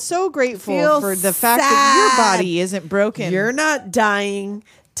feel so grateful Feel for the fact that your sad. body isn't broken. You're not dying.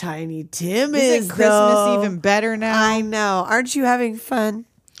 Tiny Tim Isn't is Christmas though. even better now? I know. Aren't you having fun?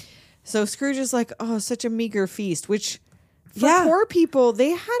 So Scrooge is like, oh, such a meager feast, which for Yeah. poor people,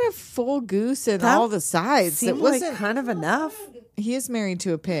 they had a full goose and That all the sides. It Seemed wasn't. like kind of enough. He is married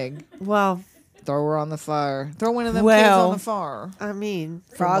to a pig. Well, Throw her on the fire. Throw one of them kids Well, on the fire. I mean,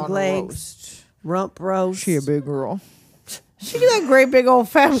 Put 'em frog on a legs, roast. rump roast. She a big girl. She got great big old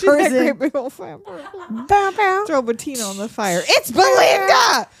fat She's that person. great big old family. Bow, bow. Throw Bettina on the fire. It's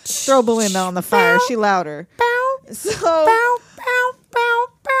Belinda. Throw Belinda on the fire. She louder. Bow, So bow, bow, bow,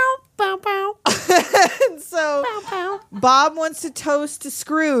 bow, bow, bow, so bow, bow. Bob wants to toast to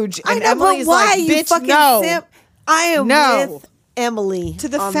Scrooge, I and know, Emily's but why like, you "Bitch, fucking no." simp? I am No. with Emily. To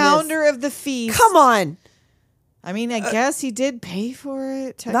the on founder this. of the feast. Come on. I mean, I guess he did pay for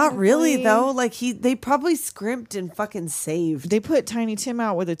it. Not really technically. though. Like they probably scrimped and fucking saved. They put Tiny Tim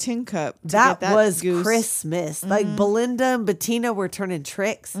out with a tin cup. To That, get was goose. Christmas. Like Belinda and Bettina were turning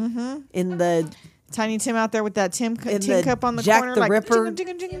tricks in the Tiny Tim out there with that tin the cup on the Jack corner, the like Ripper. jingle,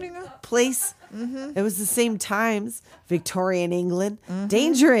 jingle, jingle, jingle. place. It was the same times. Victorian England.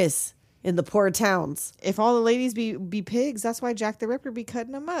 Dangerous in the poor towns. If all the ladies be pigs, that's why Jack the Ripper be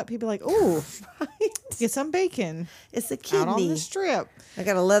cutting them up. He'd be like, "Ooh, get some bacon It's a out on kidney. the strip." I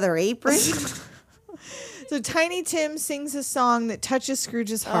got a leather apron. So Tiny Tim sings a song that touches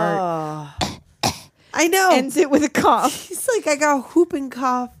Scrooge's heart, I know. ends it with a cough, He's like, I got a whooping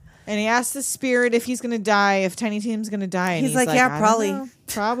cough. and he asks the spirit if he's gonna die, if Tiny Tim's gonna die. And He's like, "I "Yeah, don't probably." know.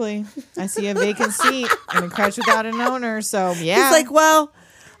 Probably. I see a vacant seat and a crutch without an owner. So yeah, He's like, well,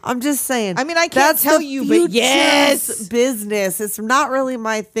 I'm just saying. I mean, I can't that's tell the you, but future's yes. business. It's not really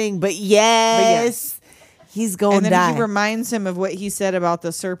my thing, but yes, he's going And to then die. he reminds him of what he said about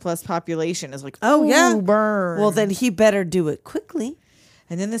the surplus population. Is like, Oh, yeah. burn. Well, then he better do it quickly.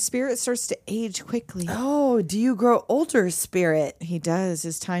 and then the spirit starts to age quickly. Oh, do you grow older, spirit? He does.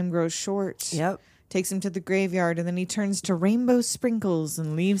 His time grows short. Yep. Takes him to the graveyard, and then he turns to Rainbow Sprinkles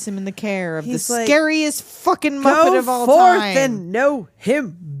and leaves him in the care of He's the like, scariest fucking Muppet Go of all forth time. and know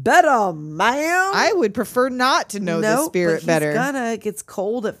him better, ma'am. I would prefer not to know the Nope, spirit but he's better. gonna. It gets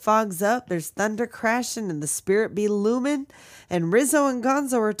cold, it fogs up, there's thunder crashing, and the spirit be looming. And Rizzo and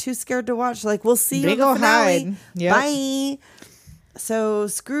Gonzo are too scared to watch. Like, we'll see you Big in the ol' finale. hide. Yep. Bye. So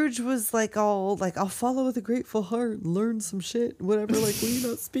Scrooge was like, all like, I'll follow with a grateful heart and learn some shit, whatever. Like, will you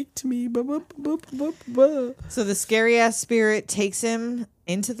not speak to me? Ba, ba, ba, ba, ba, ba. So the scary ass spirit takes him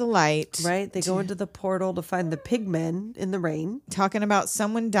into the light. Right? They go into the portal to find the pigmen in the rain. Talking about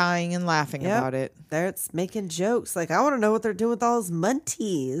someone dying and laughing Yep. about it. They're making jokes. Like, I want to know what they're doing with all those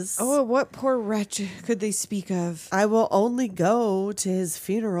munties. Oh, what poor wretch could they speak of? I will only go to his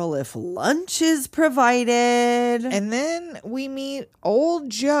funeral if lunch is provided. And then we meet old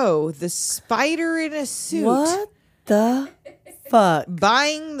Joe, the spider in a suit. What the fuck?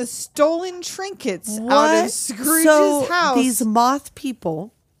 Buying the stolen trinkets out What? of Scrooge's So house. these moth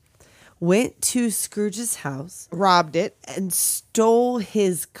people went to Scrooge's house robbed it and stole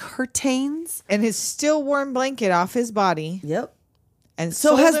his curtains. and his still warm blanket off his body. Yep. And So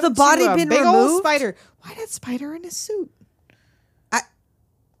sold has him the to body a been big old removed? spider? Why that spider in a suit?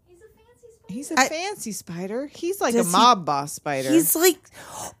 He's He's a fancy spider. a fancy spider. He's like a Does he- mob boss spider. He's like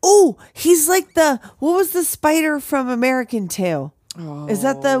what was the spider from American Tail? Is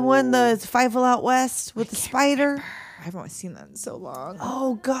that the one, the Fievel Out West with the spider? I haven't seen that in so long.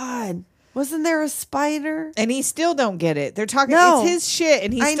 Oh, God. Wasn't there a spider? And he still don't get it. They're talking. No. It's his shit,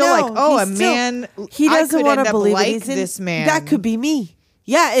 and he's I still know. like, "Oh, He's a still- man." He I doesn't could want end to up believe like it. He's in- this man. That could be me.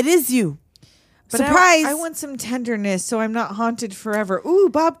 Yeah, it is you. But Surprise. I want some tenderness, so I'm not haunted forever. Ooh,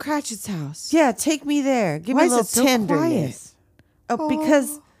 Bob Cratchit's house. Yeah, take me there. Give Why me a is little it so tenderness. Oh,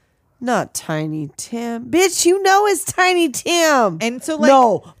 because not Tiny Tim. Bitch, you know it's Tiny Tim. And so, like,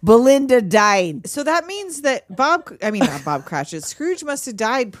 no, Belinda died. so that means that not Bob Cratchit. Scrooge must have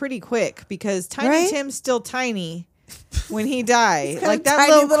died pretty quick because Tiny Right? Tim's still tiny when he died. got Like a that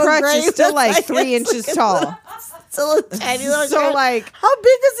tiny little little crutch grave is still that's like like 3 it's inches tall. Still a tiny little So, girl. like, how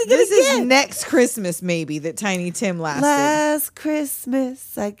big is he gonna This get? is next Christmas, maybe, that Tiny Tim lasted. Last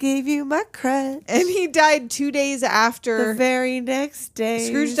Christmas, I gave you my crutch. And he died 2 days The after. very next day,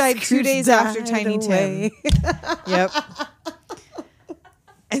 Scrooge died 2 days after died Tiny away. Tim. Yep.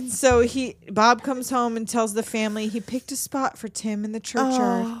 And so Bob comes home and tells the family he picked a spot for Tim in the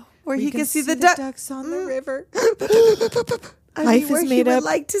churchyard Oh, where he can see the ducks on the river. I Life mean, where is he made would up.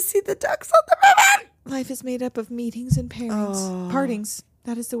 like to see the ducks on the river. Life is made up of meetings and pairings. Oh. Partings.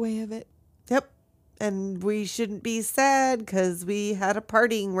 That is the way of it. Yep. And we shouldn't be sad because we had a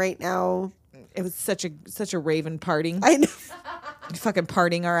parting right now. It was such a Raven parting. I know. Fucking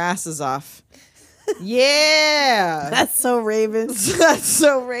parting our asses off. Yeah. That's so Raven. That's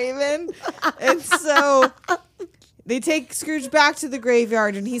so Raven. And so they take Scrooge back to the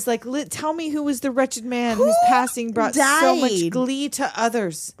graveyard, and he's like, tell me who was the wretched man whose passing brought so much died? glee to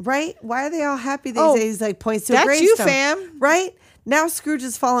others. Right? Why are they all happy these Oh, days? Like points to a that's gravestone. you, fam. Right? Now Scrooge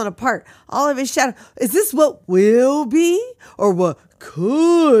is falling apart. All of his shadow. Is this what will be or what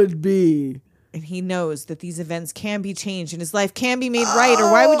could be? And he knows that these events can be changed and his life can be made right.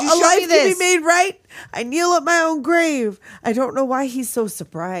 Or why would you a show life me this? can be made right. I kneel at my own grave. I don't know why he's so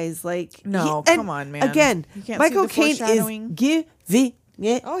surprised. Like, No, and come on, man. Again, You can't see Michael the Caine is foreshadowing? giving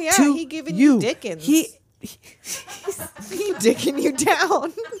it. Oh, yeah, to he giving you Dickens. He He dicking you down.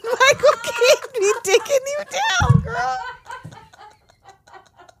 Michael Caine be dicking you down, girl.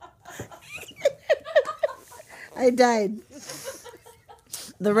 I died.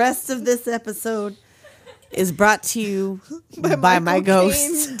 The rest of this episode is brought to you by my Michael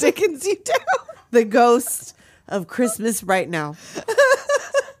ghost, Caine dickens you down. the ghost of Christmas right now.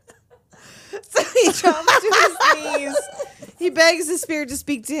 So he jumps to his knees. He begs the spirit to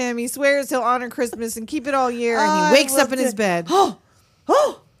speak to him. He swears he'll honor Christmas and keep it all year. And I he wakes up loved in his it. bed. Oh.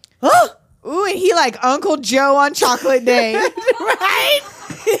 Ooh, and he like Uncle Joe on Chocolate Day. Right?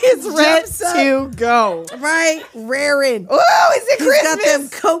 He's ready Jumps up. to go. Right? Raring. Ooh, is it He's got them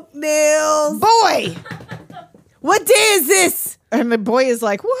Christmas? coke nails. Boy. What day is this? And the boy is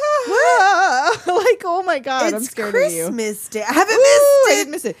like, whoa. Like, oh my God, I'm It's scared of you. Christmas Day. I haven't Ooh, I missed it.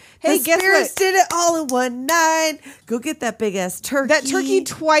 didn't miss it. Hey, the guess spirits what? did it all in one night. Go get that big ass turkey. That turkey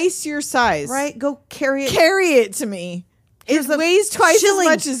twice your size. right? Go carry it. Carry it to me. It a weighs twice shilling.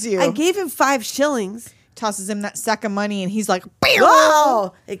 as much as you. I gave him 5 shillings. Tosses him that sack of money, and he's like,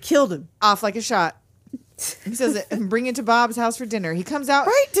 Wow! It killed him. off like a shot. He says it and bring it to Bob's house for dinner. He comes out.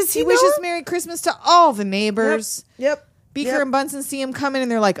 Right? Does he know wishes him? Merry Christmas to all the neighbors. Yep. Beaker and Bunsen see him coming, and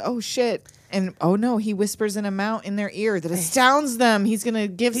they're like, "Oh shit!" And oh no, he whispers an amount in their ear that astounds them. He's gonna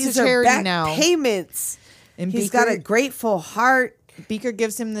give These to are charity back now. payments. And He's Beaker, got a grateful heart. Beaker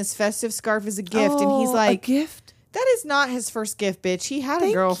gives him this festive scarf as a gift, and he's Oh, like, a gift? "That is not his first gift, bitch. He had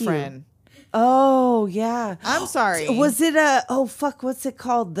Thank a girlfriend." Oh, yeah. I'm sorry. Was it what's it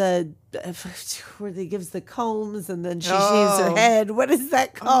called? The where they gives the combs and then she shaves her Oh. head. What is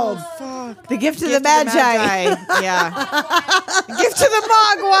that called? Fuck. The gift to Gift the to Magi. Yeah. Gift to the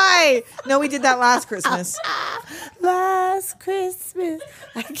Mogwai. No, we did that last Christmas. Last last Christmas,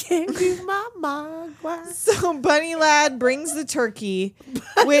 I gave you my mogwai. So Bunny Lad brings the turkey,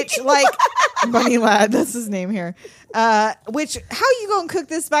 which like Bunny Lad, that's his name here. Which how you gonna cook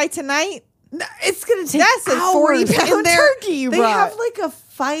this by tonight? No, it's gonna take That's a hours. 40-pound And they're- turkey you They brought. have like a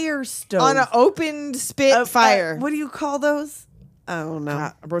fire stove On an opened spit fire. what do you call those? I don't know.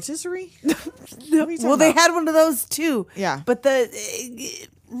 A rotisserie? Well, they had one of those too. Yeah. but the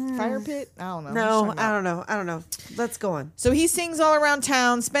Fire pit? I don't know. no, I don't know. Let's go on. So he sings all around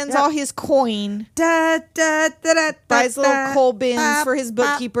town, spends all his coin, Da, da, da, da, buys da, little coal bins ba, for his ba,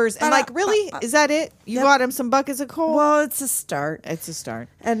 bookkeepers. And ba, like, really? ba, ba. Is that it? You Yep. bought him some buckets of coal? Well, it's a start. It's a start.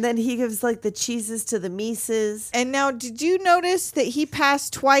 And then he gives like the cheeses to the Mises. And now, did you notice that he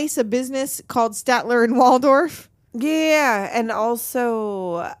passed twice a business called Statler and Waldorf? Yeah, and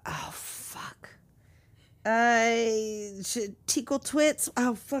also, oh fuck, Tickle Twits.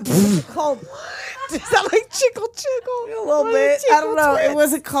 Oh fuck, what's it called? Is that like Chickle Chickle? A little What bit. is I don't know. Tickle It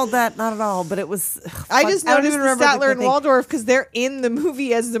wasn't called that, not at all. But it was. I just don't noticed even the remember Statler and thing. Waldorf because they're in the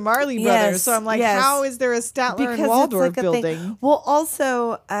movie as the Marley Brothers. Yes, So I'm like, yes. how is there a Statler Because and Waldorf it's like a thing. building? Well,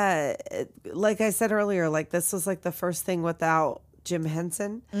 also, like I said earlier, like this was like the first thing without Jim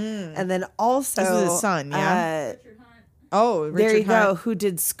Henson, and then also This is his son, yeah? Oh, Richard there you go. Hunt. Who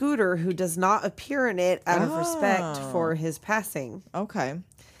did Scooter? Who does not appear in it out of respect for his passing. Okay.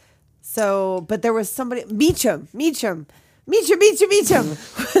 So, but there was somebody Meacham was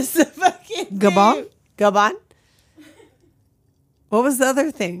the fucking Gabon? name. Gabon. What was the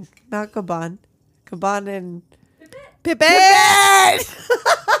other thing? Not Gabon. Gabon and Pippin! Pippin!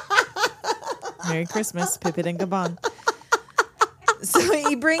 Merry Christmas, Pippin and Gabon. So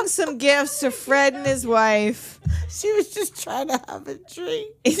he brings some gifts to Fred and his wife. She was just trying to have a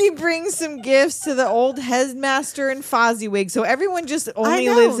drink. And he brings some gifts to the old headmaster and Fozziewig. So everyone just only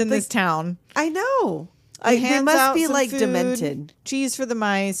know, lives in the- this town. I know. He They hands must out be some like food, demented. Cheese for the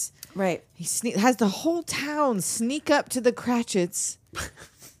mice. Right. He has the whole town sneak up to the Cratchits.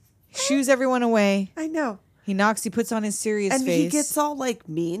 Shoos everyone away. I know. He knocks. He puts on his serious And face. he gets all like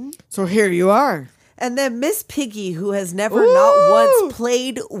mean. So here you are. And then Miss Piggy, who has never Ooh. not once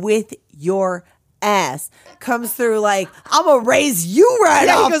played with your ass, comes through like, I'm going to raise you right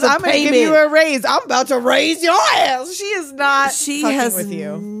Yeah, off he goes, the I'm going to payment. give you a raise. I'm about to raise your ass. She is not She fucking has with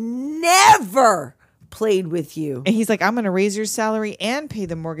you. never played with you. And he's like, I'm going to raise your salary and pay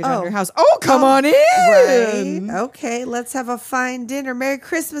the mortgage on Oh. your house. Oh, come on in. Right. Okay, let's have a fine dinner. Merry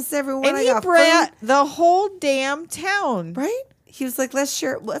Christmas, everyone. And I he got brought food. the whole damn town. Right? He was like, let's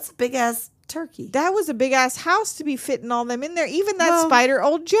share. What's a big ass turkey? That was a big ass house to be fitting all them in there. Even that Well- spider,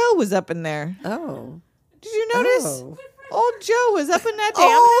 old Joe, was up in there. Oh. Did you notice? Oh. Old Joe was up in that damn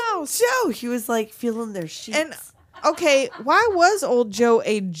Oh, house. Joe. He was like feeling their sheets. And okay, why was old Joe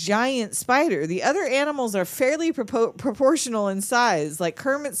a giant spider? The other animals are fairly proportional in size. Like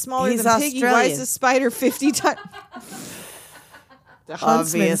Kermit's smaller He's than Piggy. Why is Australian. the spider 50 times? The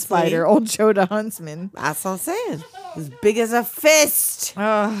huntsman Obviously. spider. Old Joe the huntsman. That's what I'm saying. As big as a fist.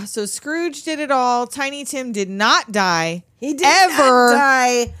 So Scrooge did it all. Tiny Tim did not die. He did ever not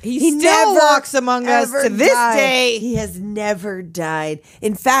die. He still walks among us ever to this died. day. He has never died.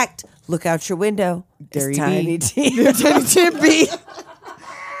 In fact, look out your window. There It's he Tiny be. Tim. Tiny Tim be.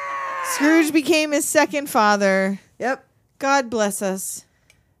 Scrooge became his second father. Yep. God bless us.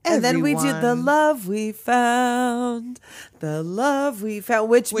 And then we did the everyone. love we found. The love we found,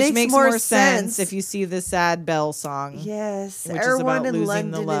 which Makes more sense if you see the sad bell song. Yes, Which is everyone about in losing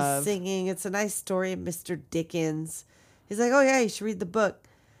the London love. is singing. It's a nice story of Mr. Dickens. He's like, oh yeah, you should read the book.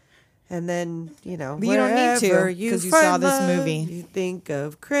 And then, you know, But you don't need to, wherever 'cause you find saw this love, movie. You think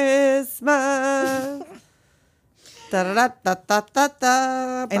of Christmas. Da da da da da da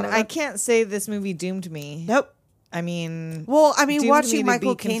da. And I can't say this movie doomed me. Nope. I mean, Well, I mean, doomed me watching to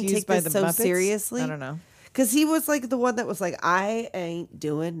Michael be Caine confused take by this the so Muppets? seriously. I don't know. Because he was like the one that was like, I ain't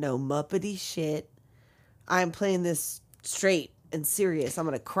doing no Muppety shit. I'm playing this straight and serious. I'm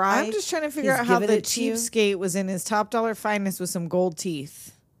going to cry. I'm just trying to figure He's out how giving the it to you. cheapskate was in his top dollar finest with some gold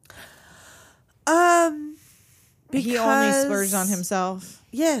teeth. Because He only splurged on himself.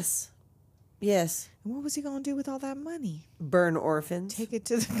 Yes. Yes. And what was he going to do with all that money? Burn orphans. Take it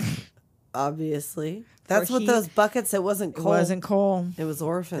to the... Obviously. That's For what he- those buckets, it wasn't It coal. wasn't coal. It was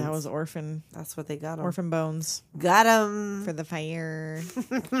orphans. That was orphan That's what they got 'em. orphan bones Got them. for the fire.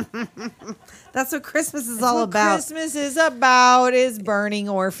 That's what Christmas is That's all what about. Christmas is about is burning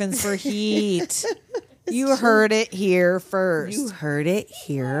orphans for heat. You heard it here first. You heard it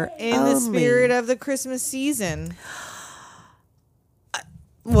here. In the spirit of the Christmas season.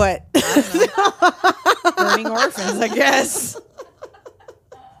 What? Burning orphans, I guess.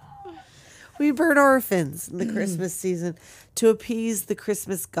 We burn orphans in the Christmas season to appease the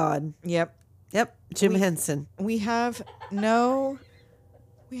Christmas god. Yep. Yep, Jim Henson. We have no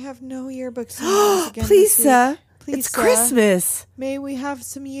yearbook signings again. Please, this week. sir. Please, It's sir. Christmas. May we have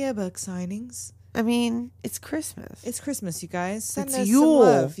some yearbook signings? I mean, it's Christmas. It's Christmas, you guys. Send It's us Yule.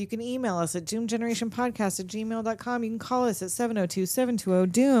 some love. You can email us at doomgenerationpodcast@gmail.com. You can call us at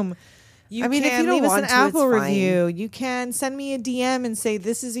 702-720-DOOM. You I mean, if can you don't leave us want an to, Apple it's fine. review. You can send me a DM and say,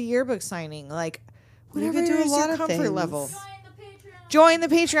 this is a yearbook signing. Like, You whatever can do a is lot your of comfort things. level. Join the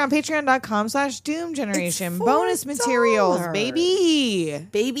Patreon. Join the Patreon, patreon.com/Doom Generation. It's Bonus materials, $4. baby.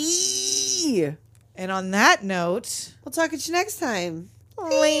 Baby. And on that note, We'll talk at you next time.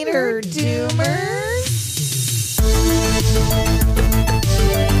 later, Doomers.